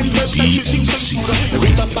ambiente, sexy sin censura. Le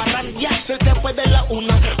gusta parrandearse después de la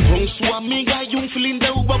una. Con su amiga y un feeling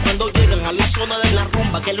de uva cuando llegan a la zona de la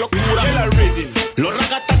rumba, que locura. Los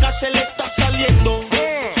ragatacas se le está saliendo.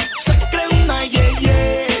 Se cree una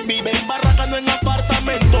yeye, vive embarracando en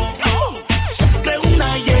apartamento. Se cree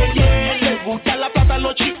una yeye, le gusta la plata a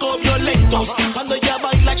los chicos violentos. Cuando ella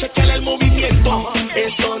baila, chequeale el movimiento.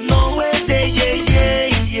 Eso no es de yeye.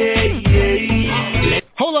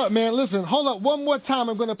 Hold up, man. listen, hold up one more time.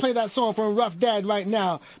 I'm going to play that song from Rough Dad right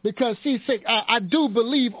now because I do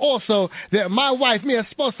believe also that my wife, mi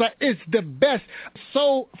esposa, is the best.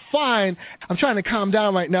 So fine. I'm trying to calm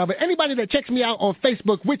down right now, but anybody that checks me out on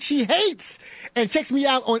Facebook, which she hates, and checks me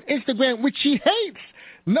out on Instagram, which she hates,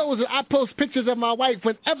 knows that I post pictures of my wife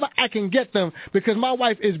whenever I can get them because my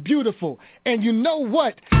wife is beautiful. And you know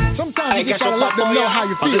what? Sometimes you just gotta let them know how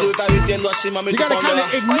you feel. You gotta kind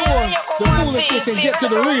of ignore the foolishness and get to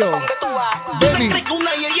the real. Baby,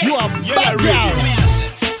 you are back out.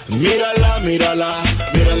 Mírala, mírala,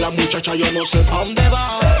 mírala muchacha, yo no sé pa' dónde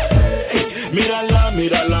va. Mírala,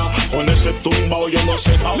 mírala, con ese tumbao yo no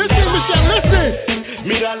sé pa' dónde va. Listen.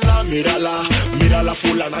 Mírala, mírala, mírala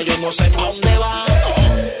fulana, yo no sé pa' dónde va.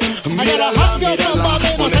 Mírala, mírala,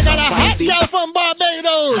 con esa panty. From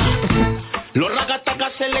Barbados. Los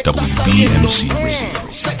ragatacas se le está saliendo.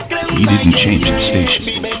 We didn't change the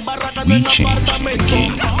station. We changed the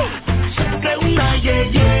game. Se cree una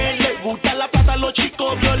yeye, le gusta la plata a los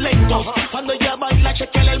chicos violentos. Cuando ella baila,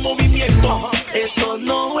 chequea el movimiento. Eso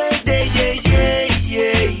no es de yeye.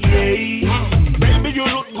 Baby, you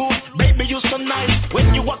look good. Baby, you so nice.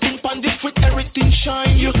 When you walk in on the street, everything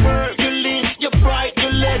shine. You fur, you lips, you pride,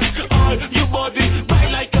 your legs, all your body,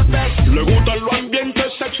 baila like a best. Le gusta lo ambiente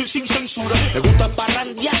sexy sin censura. Le gusta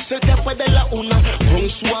parrandearse después de la una. Con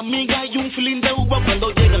su amiga y un feeling de uva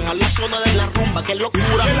cuando llegan a la zona de la rumba. ¡Qué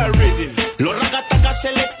locura! Los ragatacas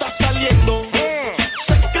se le está saliendo.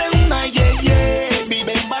 Se cree una yeye.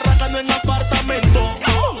 Vive en barraca, no en apartamento.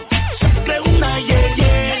 Se cree una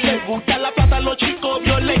yeye. Le gusta la plata a los chicos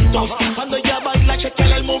violentos. Cuando ella baila,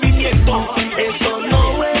 chequea el movimiento. Eso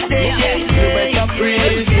no es de yeye.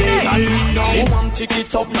 Woman, take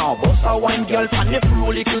it up now. Boss a wine girl, pan the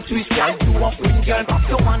floor, little twist, girl. You a queen girl, grab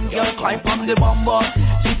your man, girl, climb on the bumper.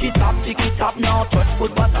 Take it up now. Touch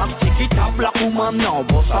foot bottom, take it up, black woman now.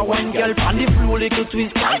 Boss a wine girl, pan the floor, little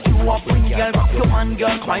twist, girl. You a queen girl, grab your man,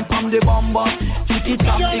 girl, climb on the bumper. Take it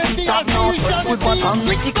up now. Touch foot bottom.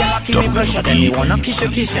 Pretty girl, give me pressure, then you wanna kiss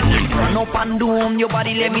your kissing. Run up and down your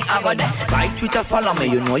body, let me have a day. Like Twitter, follow me,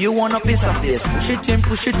 you know you wanna piece of this.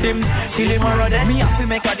 Push it in, till him a run. Me have to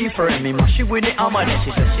make a difference. Me mash it with the hammer there.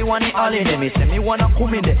 She said she want it all in there. Me say me wanna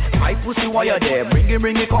come in there. My pussy while you're there.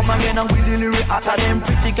 Bring it, come again and with the lyric hotter them.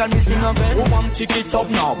 Pretty girl, me sing again. Woman, take it up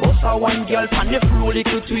now. Boss a one girl, pan the floor,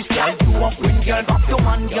 little twist, girl. You a queen girl, grab your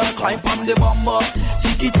man, girl, climb on the bumper.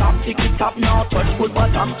 Take it up now. Touch good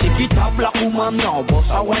bottom, take it up, black woman now. Boss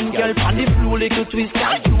a one girl, pan the floor, little twist,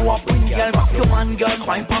 girl. You a queen girl, grab your man, girl,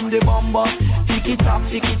 climb on the bumper. Take it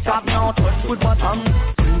up now. Touch good bottom.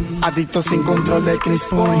 Adicto sin control de Chris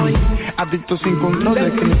Point. Adicto sin control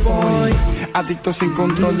de Chris Point. Adicto sin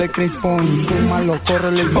control de Chris Point. Fúmalo,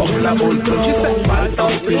 córrele el bowl, la voltron. Falta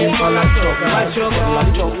un feeling para la choca. Por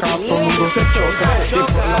la choca, todo el mundo se choca. Y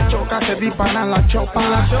por la choca se disparan la chopa.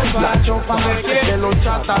 La chopa de los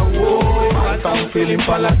chatas. Falta un feeling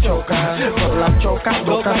para la choca. Por la choca,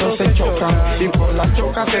 dos carros se chocan. Y por la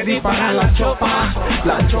choca se disparan la chopa.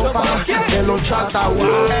 La chopa de los chatas.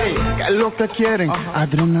 ¿Qué es lo que quieren?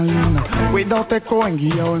 Adrenalina. Cuidado te cogen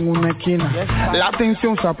guiado en una esquina. La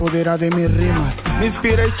atención se apodera de mis rimas. Me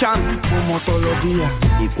inspira el chant, fumo todos los días.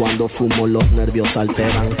 Y cuando fumo los nervios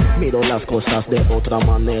alteran. Miro las cosas de otra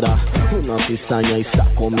manera. Una cizaña y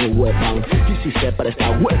saco mi weapon. Y si se presta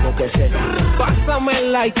bueno que se. Pásame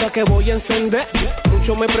el lighter que voy a encender.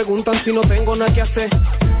 Muchos me preguntan si no tengo nada que hacer.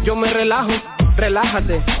 Yo me relajo,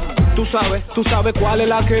 relájate. Tú sabes cuál es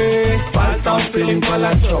la que. Falta un feeling para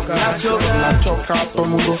la choca. La choca, todo el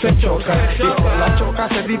mundo se choca. Y por la choca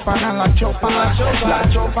se disparan la chopa. La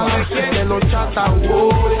chopa de los chatas.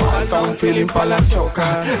 Falta un feeling para la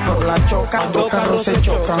choca. Por la choca, dos carros se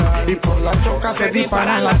chocan. Y por la choca se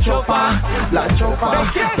disparan la chopa. La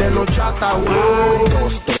chopa de los chatas.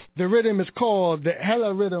 The rhythm is called the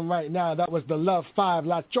Hella Rhythm right now. That was the Love 5,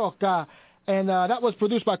 La Choca. And that was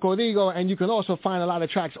produced by Código, and you can also find a lot of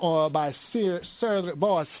tracks by Sir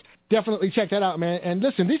Boss. Definitely check that out, man. And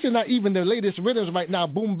listen, these are not even the latest rhythms right now.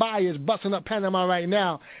 Boombai is busting up Panama right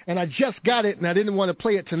now, and I just got it, and I didn't want to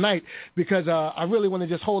play it tonight because I really want to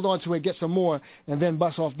just hold on to it, get some more, and then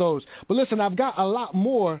bust off those. But listen, I've got a lot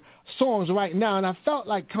more songs right now, and I felt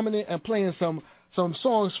like coming in and playing some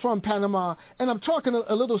songs from Panama, and I'm talking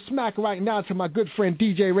a little smack right now to my good friend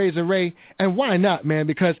DJ Razor Ray, and why not, man?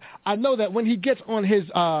 Because I know that when he gets on his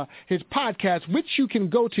podcast, which you can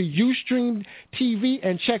go to Ustream TV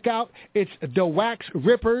and check out, it's The Wax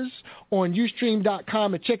Rippers on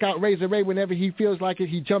Ustream.com, and check out Razor Ray whenever he feels like it.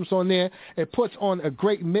 He jumps on there and puts on a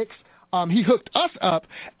great mix he hooked us up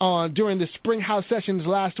during the Spring House Sessions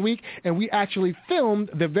last week, and we actually filmed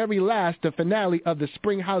the finale of the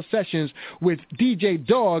Spring House Sessions with DJ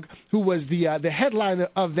Dog, who was the headliner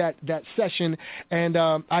of that session, and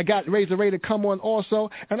I got Razor Ray to come on also,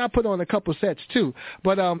 and I put on a couple sets too.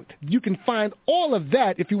 But you can find all of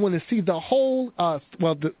that if you want to see the whole,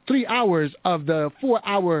 the 3 hours of the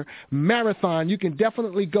 4-hour marathon. You can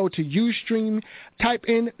definitely go to Ustream, type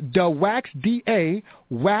in the Wax, D-A,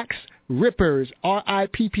 Wax Rippers,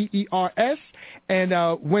 R-I-P-P-E-R-S,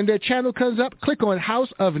 and when their channel comes up, click on House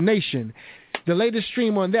of Nation. The latest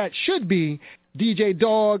stream on that should be DJ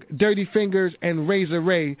Dog, Dirty Fingers, and Razor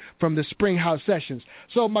Ray from the Spring House Sessions.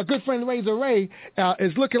 So my good friend Razor Ray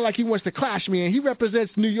is looking like he wants to clash me, and he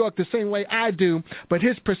represents New York the same way I do, but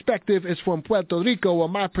his perspective is from Puerto Rico, while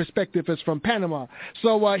my perspective is from Panama.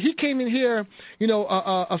 So he came in here,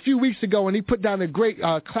 a few weeks ago, and he put down a great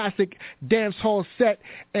classic dance hall set,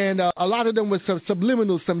 and a lot of them with some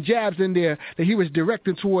subliminals, some jabs in there that he was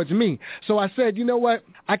directing towards me. So I said, you know what,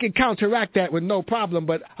 I can counteract that with no problem,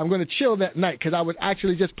 but I'm going to chill that night, because I was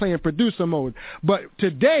actually just playing producer mode. But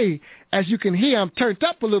today, as you can hear, I'm turned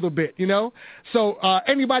up a little bit, So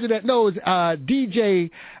anybody that knows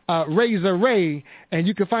DJ Razor Ray, and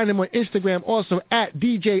you can find him on Instagram also at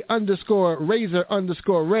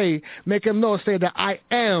DJ_Razor_Ray, make him know, say that I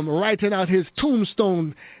am writing out his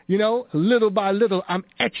tombstone, little by little. I'm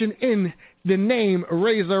etching in the name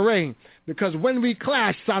Razor Ray, because when we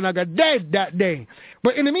clash, Sanaga dead that day.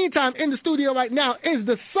 But in the meantime, in the studio right now is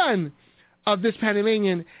the son of this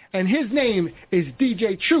Panamanian, and his name is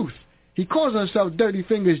DJ Truth. He calls himself Dirty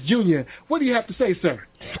Fingers Jr. What do you have to say, sir?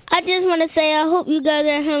 I just want to say I hope you guys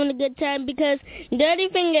are having a good time, because Dirty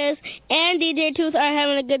Fingers and DJ Truth are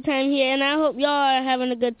having a good time here, and I hope y'all are having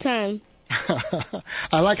a good time.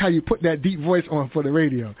 I like how you put that deep voice on for the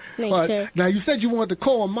radio. Thanks, sir. Now, you said you wanted to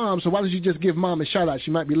call Mom, so why don't you just give Mom a shout-out? She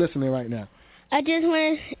might be listening right now. I just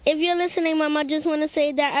want to, if you're listening, Mom, I just want to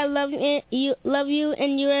say that I love you,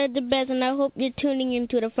 and you are the best, and I hope you're tuning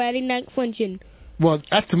into the Friday night function. Well,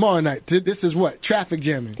 that's tomorrow night. This is what? Traffic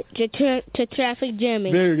Jamming. To Traffic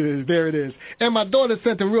Jamming. There it is. And my daughter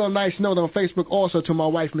sent a real nice note on Facebook also to my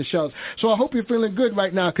wife, Michelle. So I hope you're feeling good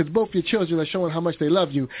right now, because both your children are showing how much they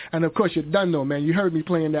love you. And, of course, you're done, though, man. You heard me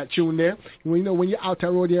playing that tune there. When you're out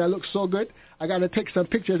there, I look so good. I got to take some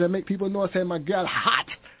pictures and make people know I say my girl hot.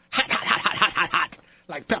 Hot.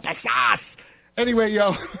 Like pepper sauce. Anyway,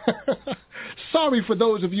 yo, sorry for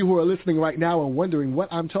those of you who are listening right now and wondering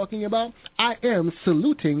what I'm talking about. I am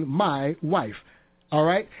saluting my wife. All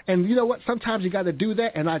right? And you know what? Sometimes you got to do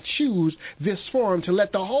that, and I choose this forum to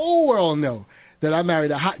let the whole world know that I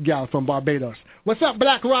married a hot gal from Barbados. What's up,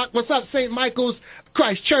 Black Rock? What's up, St. Michael's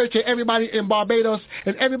Christ Church, and everybody in Barbados,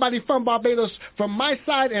 and everybody from Barbados, from my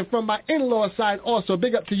side and from my in-law side also.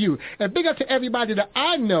 Big up to you. And big up to everybody that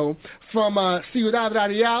I know from Ciudad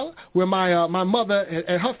Radial, where my mother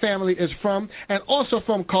and her family is from, and also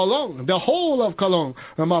from Colón, the whole of Colón,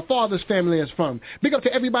 where my father's family is from. Big up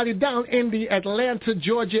to everybody down in the Atlanta,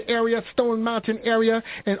 Georgia area, Stone Mountain area,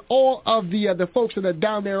 and all of the folks that are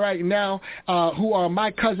down there right now, who are my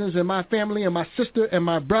cousins and my family, and my sister and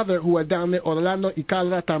my brother who are down there, Orlando y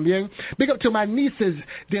Calra también. Big up to my nieces,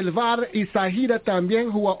 Delvar y Sahira también,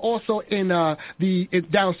 who are also in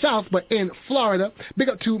down south, but in Florida. Big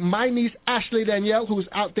up to my niece, Ashley Danielle, who's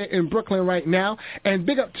out there in Brooklyn right now. And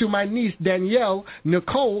big up to my niece, Danielle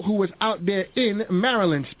Nicole, who is out there in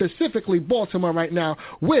Maryland, specifically Baltimore right now,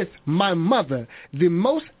 with my mother, the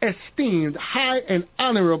most esteemed, high and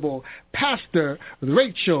honorable Pastor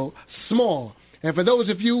Rachel Small. And for those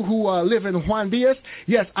of you who live in Juan Diaz,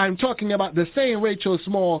 yes, I'm talking about the same Rachel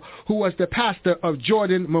Small who was the pastor of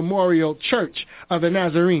Jordan Memorial Church of the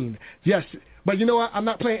Nazarene. Yes, but you know what? I'm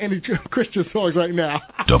not playing any Christian songs right now.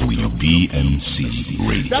 WBMC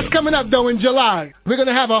Radio. That's coming up, though, in July. We're going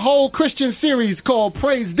to have a whole Christian series called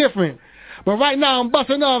Praise Different. But right now, I'm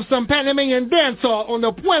busting off some Panamanian dancehall on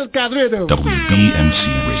the Puelca rhythm.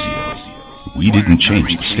 WBMC Radio. We didn't change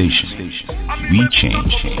the station. We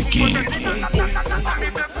changed the game.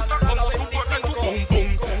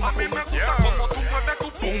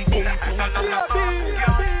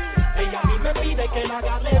 Ella a mí me pide que la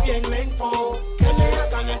agarre bien lento, que le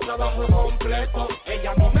hagan el trabajo completo.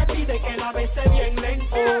 Ella a mí me pide que la bese bien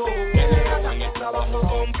lento, que le hagan el trabajo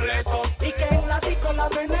completo. Y que en la disco la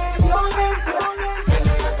menee violento, que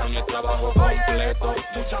le hagan el trabajo completo.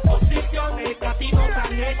 Muchas posiciones que a ti no te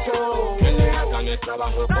han hecho, que le hagan el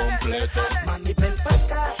trabajo completo. Mami, ven pa'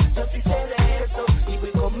 acá, yo sí sé de eso. Y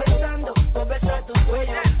voy comenzando por besar tu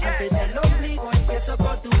cuello. Antes del ombligo empiezo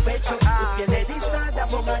por tu pecho. Tu piel erizada,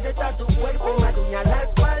 bomba de tu cuerpo. Me aruña la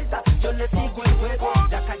espalda, yo le sigo el juego.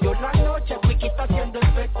 Ya cayó la noche.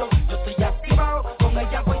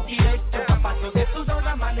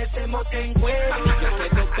 que encuentro. Yo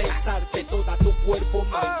puedo besarte toda tu cuerpo,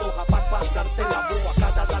 me antoja para pasarte la boa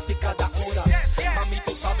cada rato y cada hora. Mami,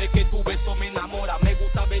 tú sabes que tu beso me enamora. Me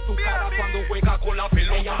gusta ver tu cara cuando juega con la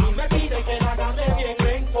pelota. Ella a mí me pide que la agarre bien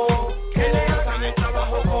lento, que le hagan el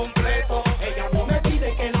trabajo completo. Ella a mí me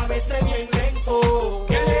pide que la bese bien lento,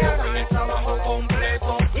 que le hagan el trabajo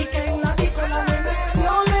completo. Y que en la disco la nene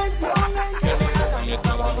violento, que le hagan el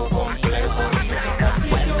trabajo completo.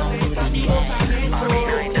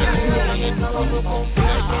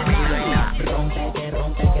 Rompe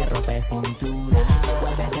que rompe cintura,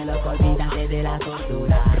 vuélvete loco, olvídate de la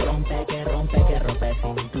tortura. Rompe que rompe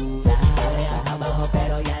cintura, dale hasta abajo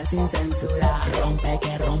pero ya sin censura. Rompe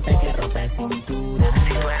que rompe cintura,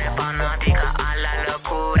 si tú eres fanática a la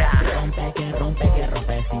locura. Rompe que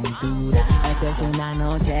rompe cintura, esto es una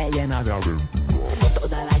noche llena de aventura.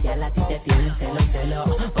 Toda la yala a ti te tienen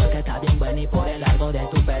celo, porque está bien bueno y por el largo de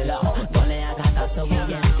tu pelo. No le hagas caso, bien,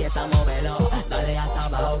 empieza a moverlo. Dale hasta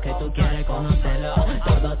abajo que tú quieres conocerlo.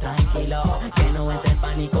 Todo tranquilo, que no entre en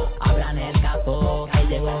pánico. Abran el capó, que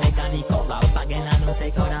llegó el mecánico. Apaguen la luz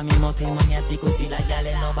que ahora mismo estoy maniático. Y si las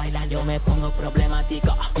yales no bailan yo me pongo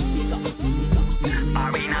problemático.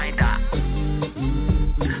 Arenita,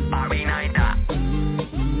 Arenita,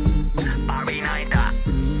 Arenita,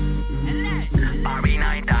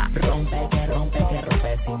 Arenita. Rompe que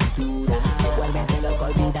rompe cintura, vuélvete loco,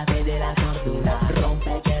 olvídate de la tortura.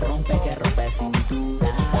 Rompe que rompe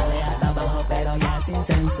cintura, dale hasta abajo pero ya sin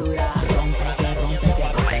censura. Rompe que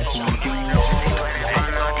rompe cintura, si tú eres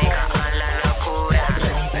fanática a la locura.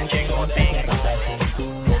 Rompe que rompe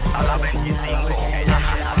cintura, a la 25 ella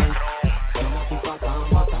se la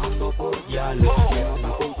matando por dial, ella está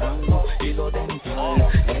comprando hilo dental.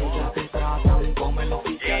 Ella te tratan como el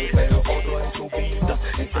oficial, pero otro es su vida.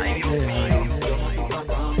 Ay, Dios mío,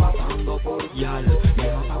 matando por dial,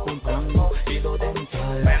 ella está comprando hilo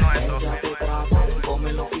dental. Ella te tratan como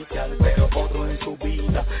el oficial, pero otro es su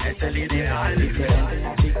vida. Es el ideal. Diferente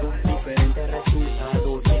actitud, diferente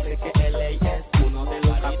resultado. Dice que el ley es uno de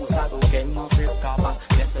los acusados, que no se escapa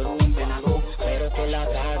de ser un venado, pero se la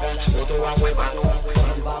traga otro ahuevado.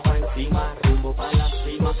 Él va pa' encima, rumbo pa' la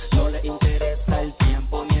cima, no le interesa el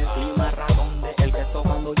tiempo ni el clima. Razón de el queso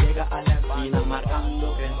cuando llega a la esquina,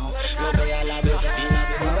 marcando que no lo vea la vecina.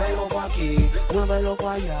 Muévelo pa' aquí, muévelo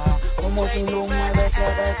pa' allá, como si lo mueve se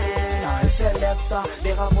ve criminal. Selecta,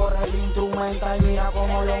 deja por el instrumental, mira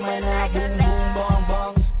como lo menea, boom, boom, bam,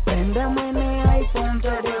 bam. Prende, menea y ponte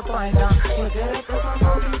de espalda. Si quieres que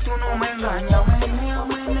salga y tú no me engañas.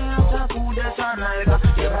 Menea, sacude esa nalga.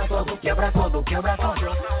 Quiebra todo, quiebra todo, quiebra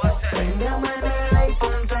todo. Prende, menea y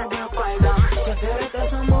ponte de espalda. Si quieres que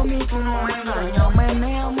salga y tú no me engañas.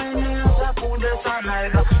 Menea, sacude esa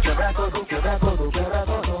nalga. Quiebra todo, quiebra todo, quiebra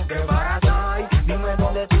todo. Que barata hay, dime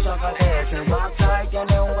dónde tú sacaste ese backside.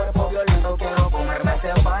 Tiene un cuerpo violento, quiero comerme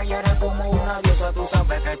ese pie. Eres como una diosa, tú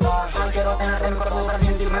sabes que estás. Quiero tener el para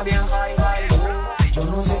sentirme bien high. Yo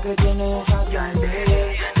no sé qué tiene esa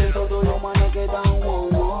llave, de todos los manes que dan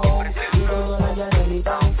wow. Y todos las llaves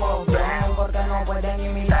gritan fuck them, porque no pueden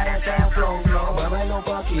imitar ese flow. Muévelo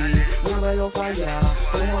pa' aquí, muévelo pa' allá,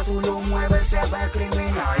 como tú lo mueves se ve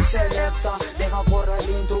criminal. Selecta, deja por el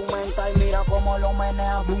instrumental, mira como lo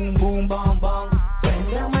menea, boom, boom, bam, bam.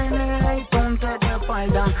 Prende, menea y ponte de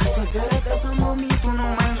espalda. Si quieres que esa mami tú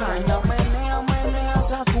no me engañas. Menea,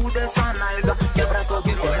 sacude esa nalga. Quiebra todo,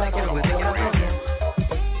 quiebra todo, quiebra todo.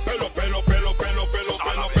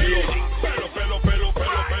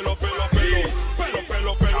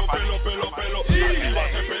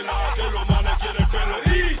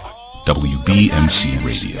 WBMC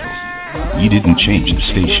Radio. We didn't change the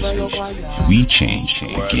station. We changed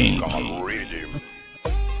the game.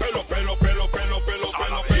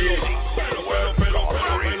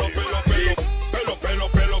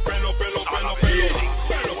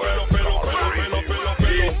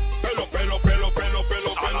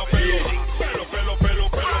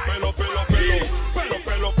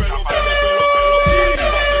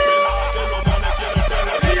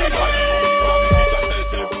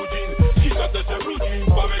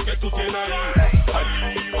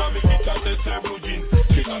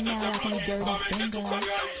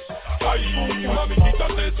 Ay, mami,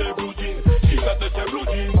 quítate ese blue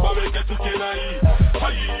jean pa' ver que tú tienes ahí.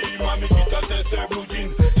 Ay, mami, quítate ese blue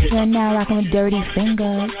jean. You're now rocking with Dirty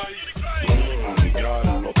Fingers.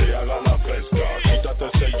 No te hagas la fresca, quítate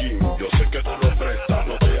ese jean, yo sé que tú lo prestas.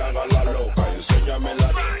 No te hagas la loca, enséñame la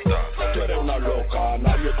neta. Tú eres una loca,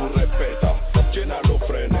 nadie tú respeta. Llena los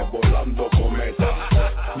frenes, volando cometa.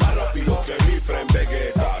 Más rápido que mi friend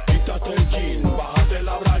Vegeta. Quítate el jean, bájate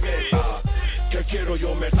la bragueta, que quiero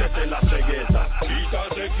yo meterte la cegueta.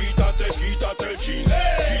 Quítate el jean,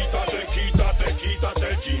 quítate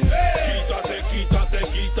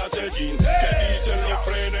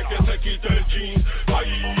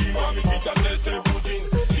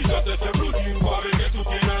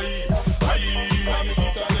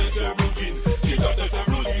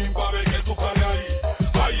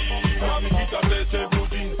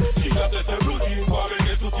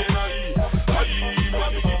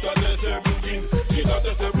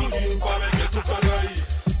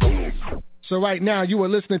So right now you are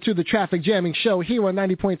listening to the Traffic Jamming Show here on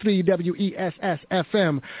 90.3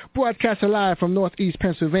 WESS-FM, broadcasting live from Northeast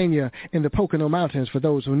Pennsylvania in the Pocono Mountains, for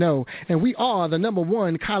those who know. And we are the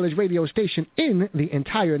 #1 college radio station in the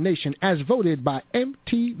entire nation, as voted by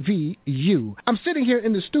MTVU. I'm sitting here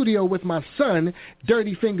in the studio with my son,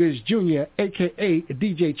 Dirty Fingers Jr., a.k.a.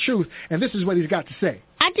 DJ Truth, and this is what he's got to say.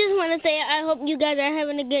 I just want to say I hope you guys are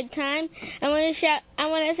having a good time. I want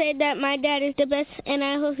to say that my dad is the best, and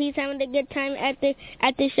I hope he's having a good time at the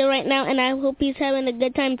show right now, and I hope he's having a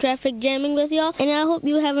good time traffic jamming with y'all, and I hope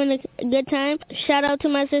you're having a good time. Shout out to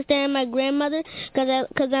my sister and my grandmother,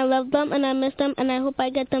 because I love them and I miss them, and I hope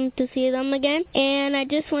I get them to see them again. And I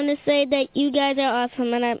just want to say that you guys are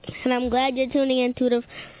awesome, and I'm glad you're tuning in to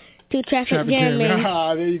Traffic Jamming.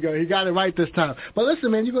 There you go. He got it right this time. But listen,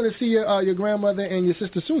 man, you're going to see your grandmother and your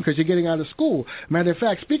sister soon because you're getting out of school. Matter of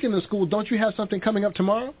fact, speaking of school, don't you have something coming up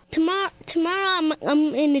tomorrow? Tomorrow I'm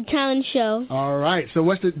in the talent show. All right. So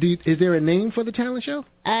is there a name for the talent show?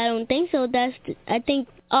 I don't think so. I think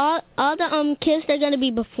all the kids are going to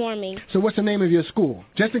be performing. So what's the name of your school?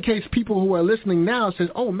 Just in case people who are listening now says,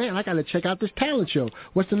 oh, man, I got to check out this talent show.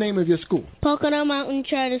 What's the name of your school? Pocono Mountain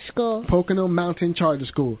Charter School. Pocono Mountain Charter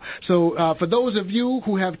School. So for those of you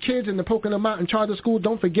who have kids in the Pocono Mountain Charter School,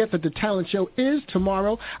 don't forget that the talent show is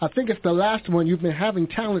tomorrow. I think it's the last one. You've been having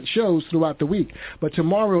talent shows throughout the week, but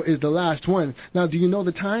tomorrow is the last one. Now, do you know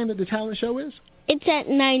the time that the talent show is? It's at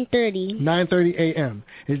 9:30. 9:30 a.m.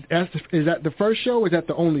 Is that the first show or is that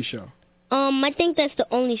the only show? I think that's the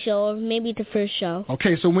only show, or maybe the first show.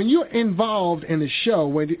 Okay, so when you're involved in the show,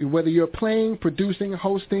 whether you're playing, producing,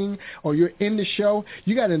 hosting, or you're in the show,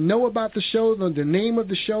 you got to know about the show, the name of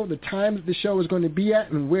the show, the time that the show is going to be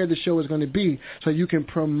at, and where the show is going to be, so you can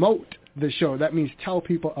promote the show. That means tell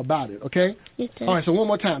people about it, okay? Yes, sir. All right, so one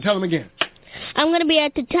more time. Tell them again. I'm going to be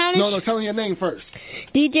at the talent... No, tell them your name first.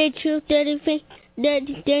 DJ Truth, Dirty Fingers.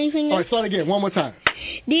 All right, start again. One more time.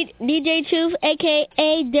 DJ Truth,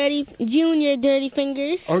 a.k.a. Junior Dirty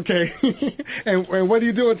Fingers. Okay. and what are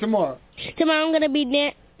you doing tomorrow? Tomorrow I'm going to be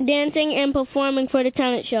dancing and performing for the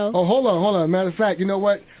talent show. Oh, hold on. Matter of fact, you know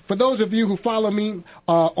what? For those of you who follow me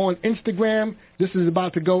on Instagram, this is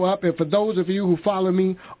about to go up. And for those of you who follow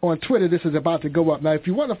me on Twitter, this is about to go up. Now, if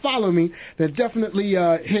you want to follow me, then definitely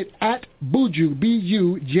hit at Buju,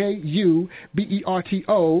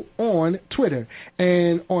 BUJUBERTO on Twitter.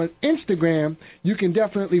 And on Instagram, you can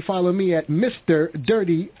definitely follow me at Mr.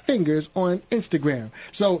 Dirty Fingers on Instagram.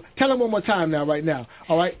 So tell them one more time now, right now.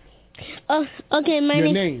 All right? Oh, okay.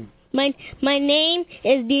 Your name. My name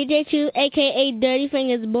is DJ Chu, a.k.a. Dirty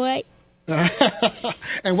Fingers Boy.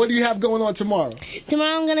 And what do you have going on tomorrow?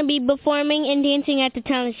 Tomorrow I'm going to be performing and dancing at the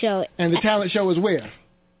talent show. And the talent show is where?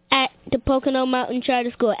 At the Pocono Mountain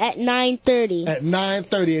Charter School at 9:30. At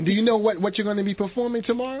 9:30. And do you know what you're going to be performing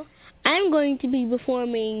tomorrow? I'm going to be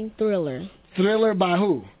performing Thriller. Thriller by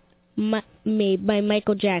who? Made by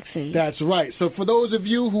Michael Jackson. That's right. So for those of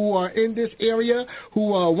you who are in this area who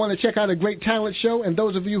want to check out a great talent show, and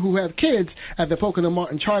those of you who have kids at the Pocono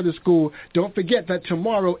Mountain Charter School, don't forget that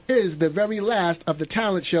tomorrow is the very last of the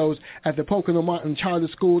talent shows at the Pocono Mountain Charter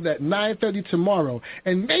School at 9:30 tomorrow.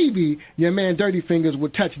 And maybe your man Dirty Fingers will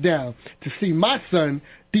touch down to see my son,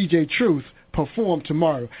 DJ Truth, perform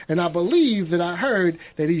tomorrow. And I believe that I heard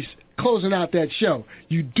that he's closing out that show.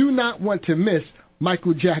 You do not want to miss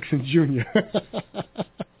Michael Jackson Jr.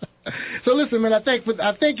 So listen, man, I thank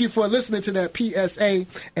you for listening to that PSA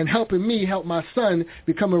and helping me help my son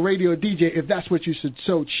become a radio DJ if that's what you should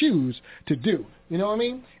so choose to do. You know what I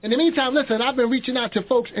mean? In the meantime, listen, I've been reaching out to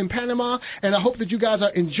folks in Panama, and I hope that you guys are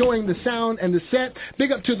enjoying the sound and the set.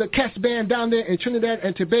 Big up to the Kes Band down there in Trinidad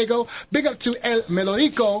and Tobago. Big up to El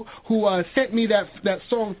Melodico, who sent me that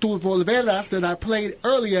song, Tu Volveras, that I played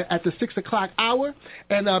earlier at the 6 o'clock hour.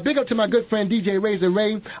 And big up to my good friend DJ Razor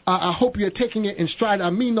Ray. I hope you're taking it in stride. I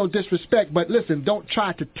mean no disrespect, but listen, don't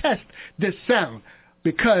try to test this sound,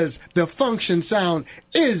 because the function sound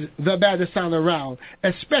is the baddest sound around,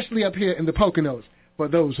 especially up here in the Poconos, for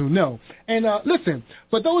those who know. And listen,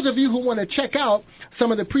 for those of you who want to check out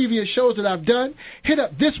some of the previous shows that I've done, hit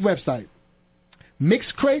up this website,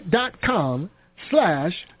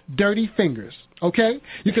 mixcrate.com/dirtyfingers. Okay?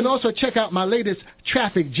 You can also check out my latest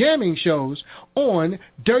Traffic Jamming shows on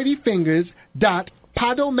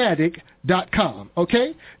dirtyfingers.podomatic.com. DirtyFingers.com,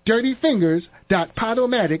 okay?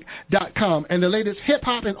 DirtyFingers.podomatic.com, and the latest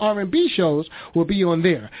hip-hop and R&B shows will be on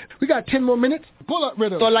there. We got 10 more minutes. Pull up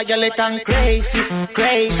rhythm. Tola ya le tan crazy,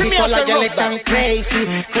 crazy. Tola ya le tan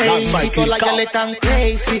crazy, crazy. Tola ya le tan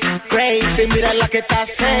crazy, crazy. Mira la que está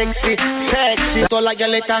sexy, sexy. Tola ya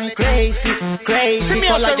le tan crazy, crazy.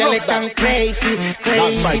 Tola ya le tan crazy,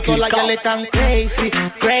 crazy. Tola ya le tan crazy,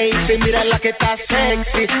 crazy. Mira la que está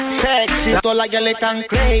sexy, sexy. Tola ya le tan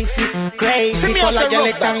crazy, crazy. Tola ya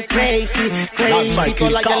le tan crazy, crazy.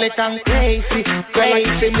 Tola ya le tan crazy,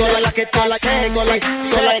 crazy. Mira la que está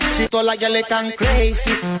sexy, tola ya le tan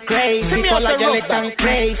crazy, crazy. Tola ya le tan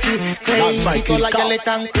crazy, crazy. Tola ya le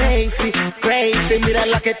tan crazy, crazy. Mira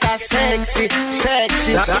la que está sexy,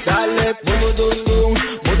 sexy. Dale bududum,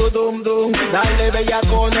 bududum dum. Dale bella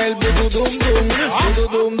con el bududum dum,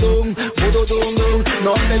 bududum dum, bududum dum.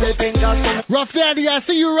 No te detengas. Rough Daddy, I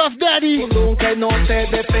see you, Rough Daddy. Que no te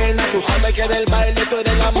dé pena, tú sabes que del baile tú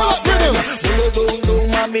eres la más buena. Bududum dum,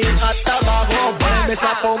 mami, hasta abajo. Baile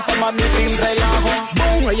esa pompa, mami, sin relajo.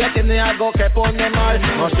 Boom, ella tiene algo que pone mal.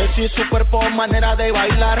 No sé si su cuerpo o manera de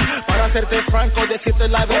bailar. Para hacerte franco, decirte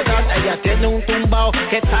la verdad, ella tiene un tumbao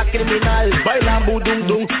que está criminal. Bailan budum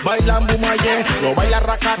dum, bailan bumaye. Lo baila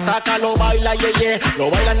racataca, lo baila yeye. Lo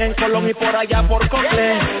bailan en Colón y por allá por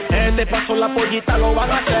Cocle. Este paso la pollita lo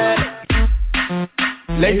van a hacer.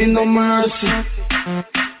 Lady No Mercy,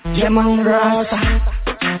 Llaman Raza.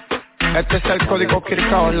 Este es el código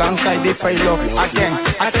Kirkao, lanza y difeilo. ¿A quién?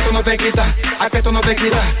 A que tú no te quitas, a que tú no te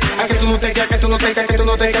quitas, a que tú no te quitas, a que tú no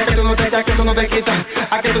te quitas, a que tú no te quitas, a que tú no te quitas,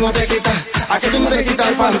 a que tú no te quitas, a que tú no te quitas, a que tú no te quitas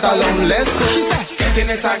el pantalón. Let's go. ¿Qué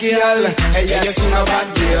tienes aquí, al? Ella es una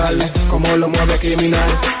bad girl, como lo mueve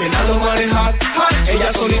criminal. Tiene a los manes hot, hot.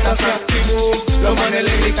 Ella solita se activó, los manes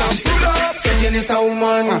le gritan pull up. ¿Qué tiene esa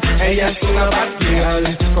humana? Ella es una bad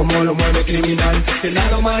girl, como lo mueve criminal. Tiene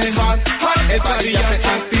a los manes hot, hot. El party ya se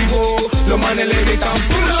activó.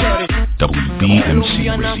 WBMC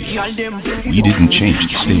Radio. We didn't change the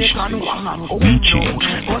station. We changed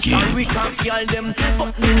the game.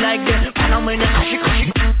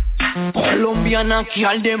 Colombian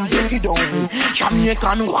kill them, break it down.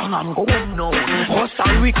 Jamaican one and go no. Costa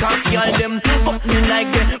Rica kill them, fuck me like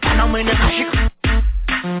the Panamanian Ashik.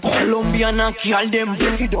 Colombian kill them,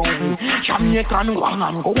 break it down. Jamaican one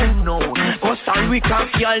and go no. Costa Rica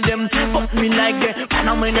kill them, fuck me like the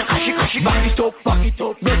Panamanian Ashik. Back it up, break it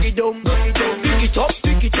down, break it down. Pick it up,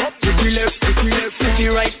 pick it up. Put it left, put it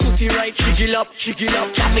right, shake it up, chop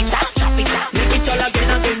it up, make it all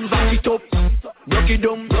again, back it up. Broke it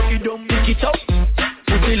down, pick it up.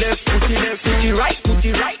 Put it left, put it right,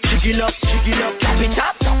 shake it up, chop it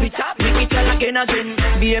up, make it all again.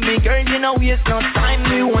 Baby girl, you know waste no time.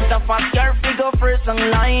 You want a fast girl, figure first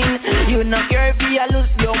on line. You not care if you lose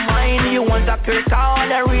your mind. You want a Kirkao,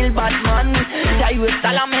 a real bad man. That you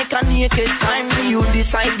style make a naked time. You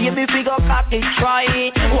decide, baby, figure cock it,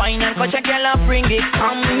 try. Wine and catch a girl and bring it,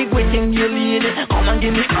 come. Me waiting you lead, come and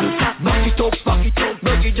give me answer. Back it up,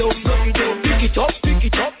 break it down, pick it up.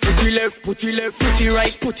 Put it left, put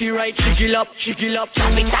it right, shake it up, chop it up,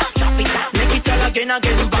 make it all again,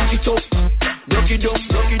 back it up. Broke it down,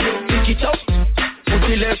 pick it up. Put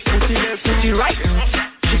it left, put it right,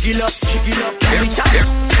 shake it up, chop it up,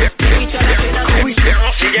 make it all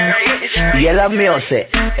again, Y el music.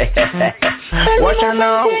 Watch out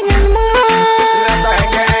now.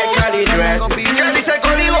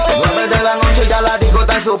 De la noche ya la disco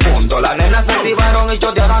está en su punto. Las nenas se activaron y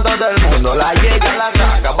chotearon todo el mundo. La llega la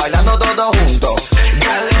saca, bailando todos juntos.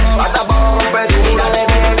 Dale, hasta para romper tu. Dale,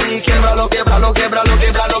 baby, quiebralo, quiebralo, quiebralo,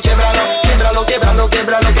 quiebralo, quiebralo, quiebralo, quiebralo,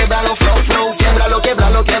 quiebralo, quiebralo, flow, quiebralo,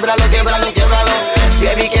 quiebralo, quiebralo, quiebralo, quiebralo,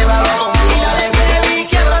 baby, quiebralo. Dale, baby,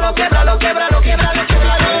 quiebralo, quiebralo, quiebralo, quiebralo,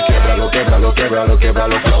 quiebralo, quiebralo, quiebralo,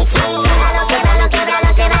 quiebralo, flow,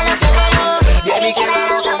 baby, quiebralo.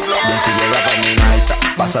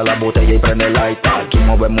 Pasa la botella y prende el light. Aquí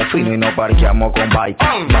movemos fino y no parqueamos con baita.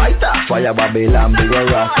 Falla Babylon, Big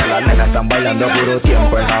Rasta. Las nenas están bailando puro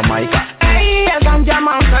tiempo en Jamaica. Ey, están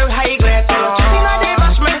llamando el high grade. China de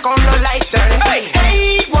basement con los lighters. Hey,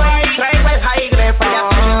 boy, trae el high grade. Falla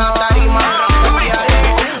en la tarima.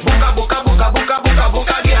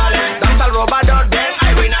 Busca, guiale. Danza al robador del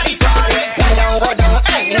Irene Aritale. Go down,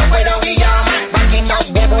 ey, no puedo guiarme. Backing up,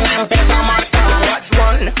 bebo, una empresa a marcar. Watch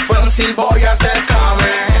one, fue un silboy a acercarme.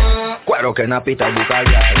 Cuero que napita y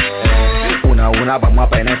bucalia. Una, vamos a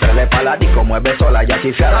penetrarle pa' la disco, mueve sola y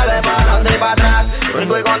así fiada. Dale para adelante y para atrás,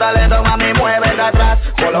 rico y con talento, mami, mueve de atrás.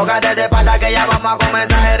 Colócate de espalda que ya vamos a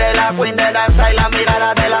comenzar. Eres la queen de danza y la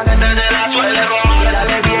mirada de la gente de la suele.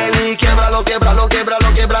 Dale, baby, quiebralo, quiebralo,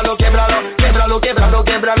 quiebralo, quiebralo, quiebralo, quiebralo, quiebralo,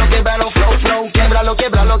 quiebralo, quiebralo, flow, quiebralo,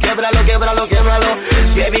 quiebralo, quiebralo, quiebralo.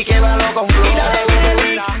 y québralo con flow.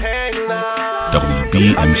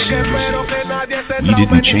 WBMC Radio. We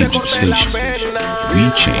didn't change the station, we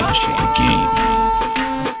changed the game.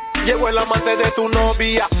 Llegó el amante de tu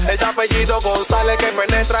novia, el de apellido González, que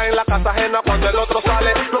penetra en la casa ajena cuando el otro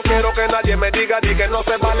sale. No quiero que nadie me diga ni que no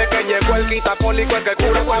se vale, que llegó el quitacólico, el que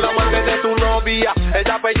cura. Llegó el amante de tu novia, el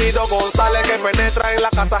de apellido González, que penetra en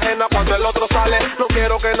la casa ajena cuando el otro sale. No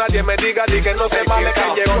quiero que nadie me diga ni que no se vale,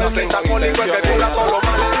 que llegó el quitacólico, el que cura todos los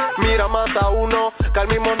males. Mira, mata uno, que al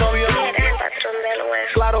mismo novio.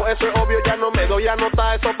 Claro, eso es obvio, ya no me doy a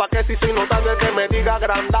notar eso, pa' que si soy notando el que me diga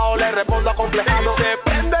agrandado, le respondo acomplejado. Se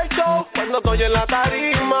prende el show cuando estoy en la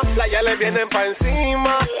tarima, las ya le vienen pa'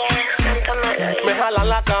 encima, me jalan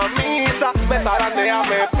la camisa, me zarandean,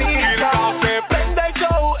 me pica. Se prende el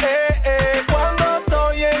show, cuando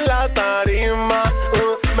estoy en la tarima,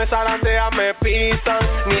 me zarandean, me pisan,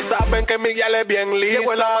 ni saben que Miguel es bien lindo.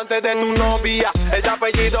 Llegó el amante de tu novia, el de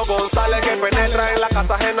apellido González, que penetra en la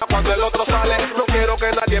casa ajena cuando el otro sale. No quiero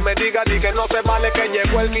que nadie me diga ni que no se vale, que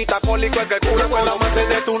llegó el quitacólico, el que cura. Llegó el amante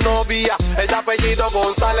de tu novia, el de apellido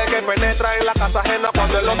González, que penetra en la casa ajena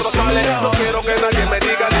cuando el otro sale. No quiero que nadie me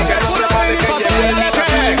diga ni que no se vale, que llegó el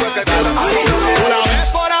quitacólico, el que cura. Una vez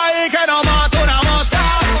por ahí que no mata una mosca,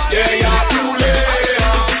 y ella culea.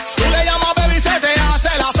 Tú le llamas baby y se te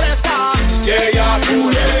hace la fresca, y ella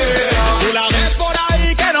culea. Una vez por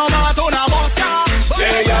ahí que no mata una mosca, y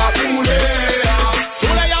ella culea. Tú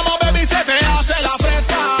le llamas baby y se te hace la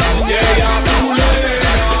fresca, y ella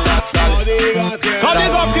culea.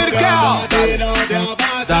 Código Kirkeo,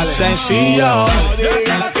 dale sencillo.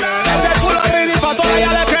 Este culo mini pa' toda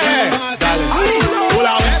ella le cree.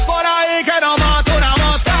 Una vez por ahí que no mata una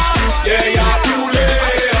mosca, y ella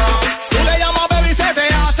culea. Tú le llamas baby y se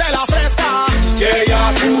te hace la fresca, y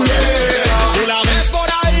ella culea. Una vez por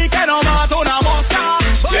ahí que no mata una mosca,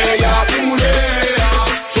 y ella culea.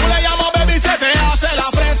 Tú le llamas baby y se te hace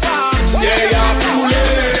la fresca, y ella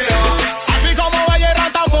culea. Así como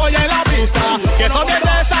bailan tan pollo en la pista, que son bien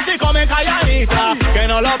de esas y comen calladitas, que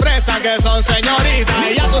no lo prestan, que son señoritas,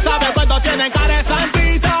 y ya tú sabes cuando tienen cara de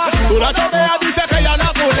santita. Tú la choteas, dice que ya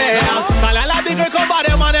no culea, sale a la disco y con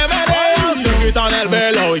varios manes verean, te quitan el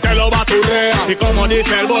velo y te lo baturrea, y como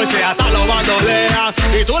dice el boy, se hasta lo bandoleas,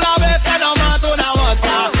 y tú la ves que no mata una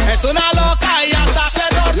mosca, es una loca y hasta se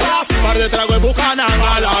roca, par de trago y bucanan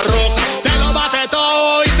a la roca, te lo bate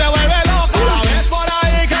todo y te vuelve loca. Tú la ves por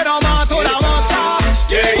ahí que no mata una mosca,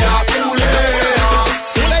 y ella culea.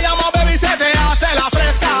 Tú le llamas baby y se te hace la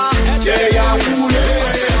fresca, y ella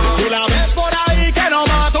culea. Tú la ves por ahí que no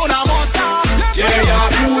mata una mosca, y ella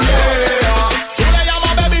culea. Tú le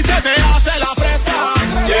llamas baby y se te hace la fresca,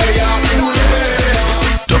 y ella culea.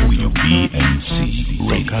 WBMC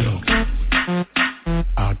Radio.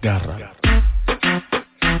 Agarra.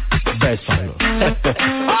 Bésalo.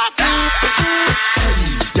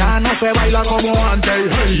 Ya no se baila como antes,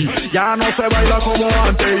 hey. Ya no se baila como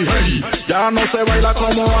antes, hey. Ya no se baila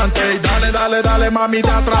como antes. Dale, dale, dale, mami, de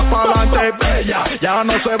atrás para adelante, bella. Ya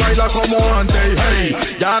no se baila como antes,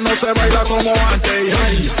 hey. Ya no se baila como antes,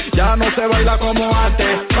 hey. Ya no se baila como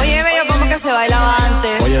antes. Oye, bello, ¿cómo que se bailaba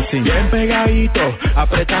antes? Oye, sí, bien pegadito,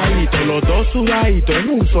 apretadito, los dos sudaditos en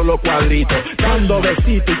un solo cuadrito, dando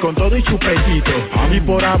besito y con todo y chupetito, y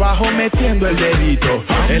por abajo metiendo el dedito,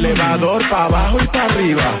 elevador para abajo y para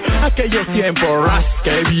arriba, aquellos tiempos ras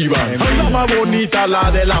que vivan. La más bonita,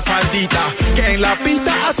 la de la faldita, que en la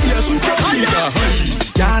pista hacía su cosita.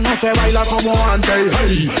 Ya no se baila como antes,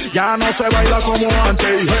 hey. Ya no se baila como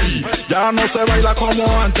antes, hey. Ya no se baila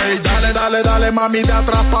como antes. Dale, dale, dale, mami, de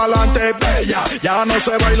atrás para adelante, bella. Ya no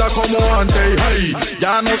se baila como antes, hey.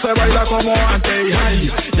 Ya no se baila como antes,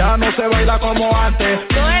 hey. Ya no se baila como antes.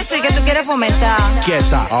 Todo eso y que tú quieres fomentar.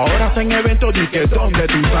 Quieta, ahora hacen eventos de que donde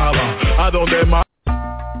tú estabas, a donde más.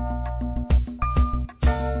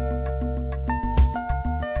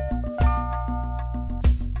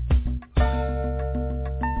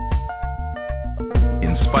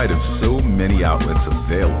 In spite of so many outlets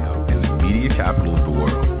available in the media capital of the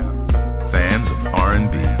world, fans of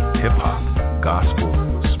R&B, hip-hop, gospel,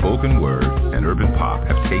 spoken word, and urban pop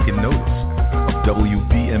have taken notice of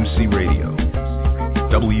WBMC Radio.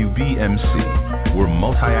 WBMC, we're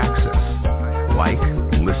multi-access. Like,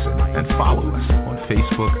 listen, and follow us on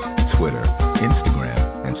Facebook, Twitter,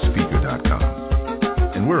 Instagram, and Speaker.com.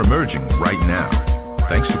 And we're emerging right now,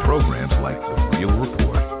 thanks to programs like The Real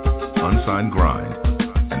Report, Unsigned,